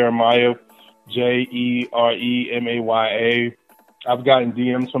am Jeremaya, Jeremaya. I've gotten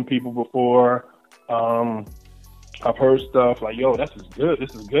DMs from people before. I've heard stuff like, yo, this is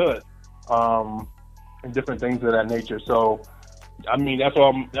good. And different things of that nature. So, that's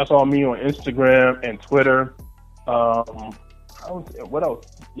all me on Instagram and Twitter. What else?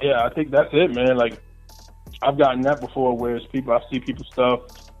 Yeah, I think that's it, man. Like, I've gotten that before, where it's people, I see people's stuff,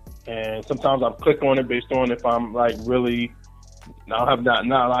 and sometimes I'll click on it based on if I'm like really, I have not a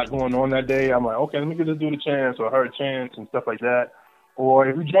lot going on that day. I'm like, okay, let me just do the chance or her chance and stuff like that. Or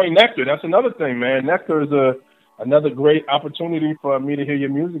if you join Nectar, that's another thing, man. Nectar is another great opportunity for me to hear your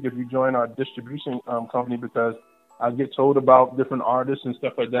music if you join our distribution company, because I get told about different artists and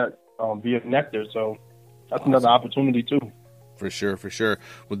stuff like that via Nectar. So that's another opportunity too. For sure.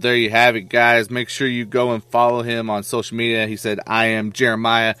 Well, there you have it, guys. Make sure you go and follow him on social media. He said, I am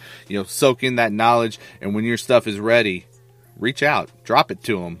Jeremaya. Soak in that knowledge, and when your stuff is ready, reach out, drop it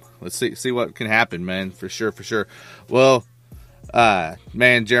to him. Let's see what can happen, man. For sure. Well,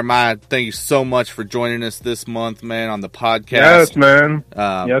 man, Jeremaya, thank you so much for joining us this month, man, on the podcast. Yes, man.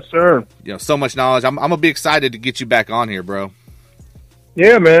 Yes, sir. So much knowledge. I'm gonna be excited to get you back on here, bro.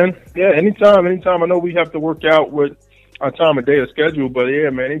 Yeah, man. Yeah, anytime. I know we have to work out with our time of day or schedule, but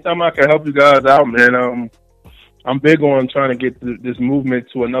yeah, man, anytime I can help you guys out, man, I'm big on trying to get this movement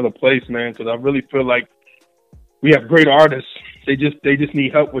to another place, man, because I really feel like we have great artists. They just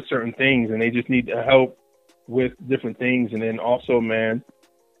need help with certain things, and they just need help with different things. And then also, man,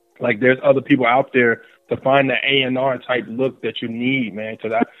 like, there's other people out there to find the A&R type look that you need, man.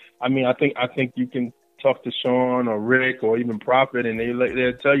 Because I think you can talk to Sean or Rick or even Prophet, and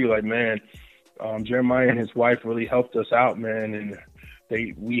they'll tell you, like, man, Jeremaya and his wife really helped us out, man, and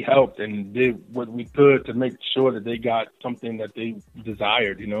we helped and did what we could to make sure that they got something that they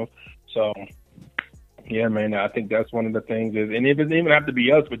desired, So, yeah, man, I think that's one of the things and it doesn't even have to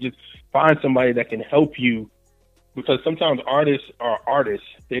be us, but just find somebody that can help you because sometimes artists are artists.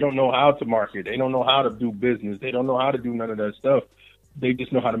 They don't know how to market. They don't know how to do business. They don't know how to do none of that stuff. They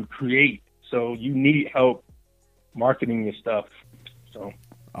just know how to create. So you need help marketing your stuff. So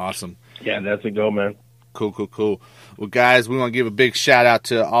awesome. Yeah, that's a go, man. Cool. Well, guys, we want to give a big shout out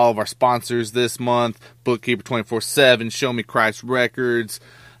to all of our sponsors this month: Bookkeeper 24/7, Show Me Christ Records,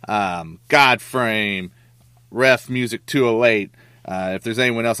 Godframe, REFmusic208. If there's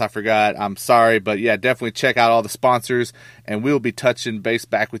anyone else I forgot, I'm sorry, but yeah, definitely check out all the sponsors, and we'll be touching base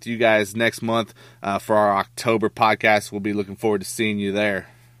back with you guys next month for our October podcast. We'll be looking forward to seeing you there.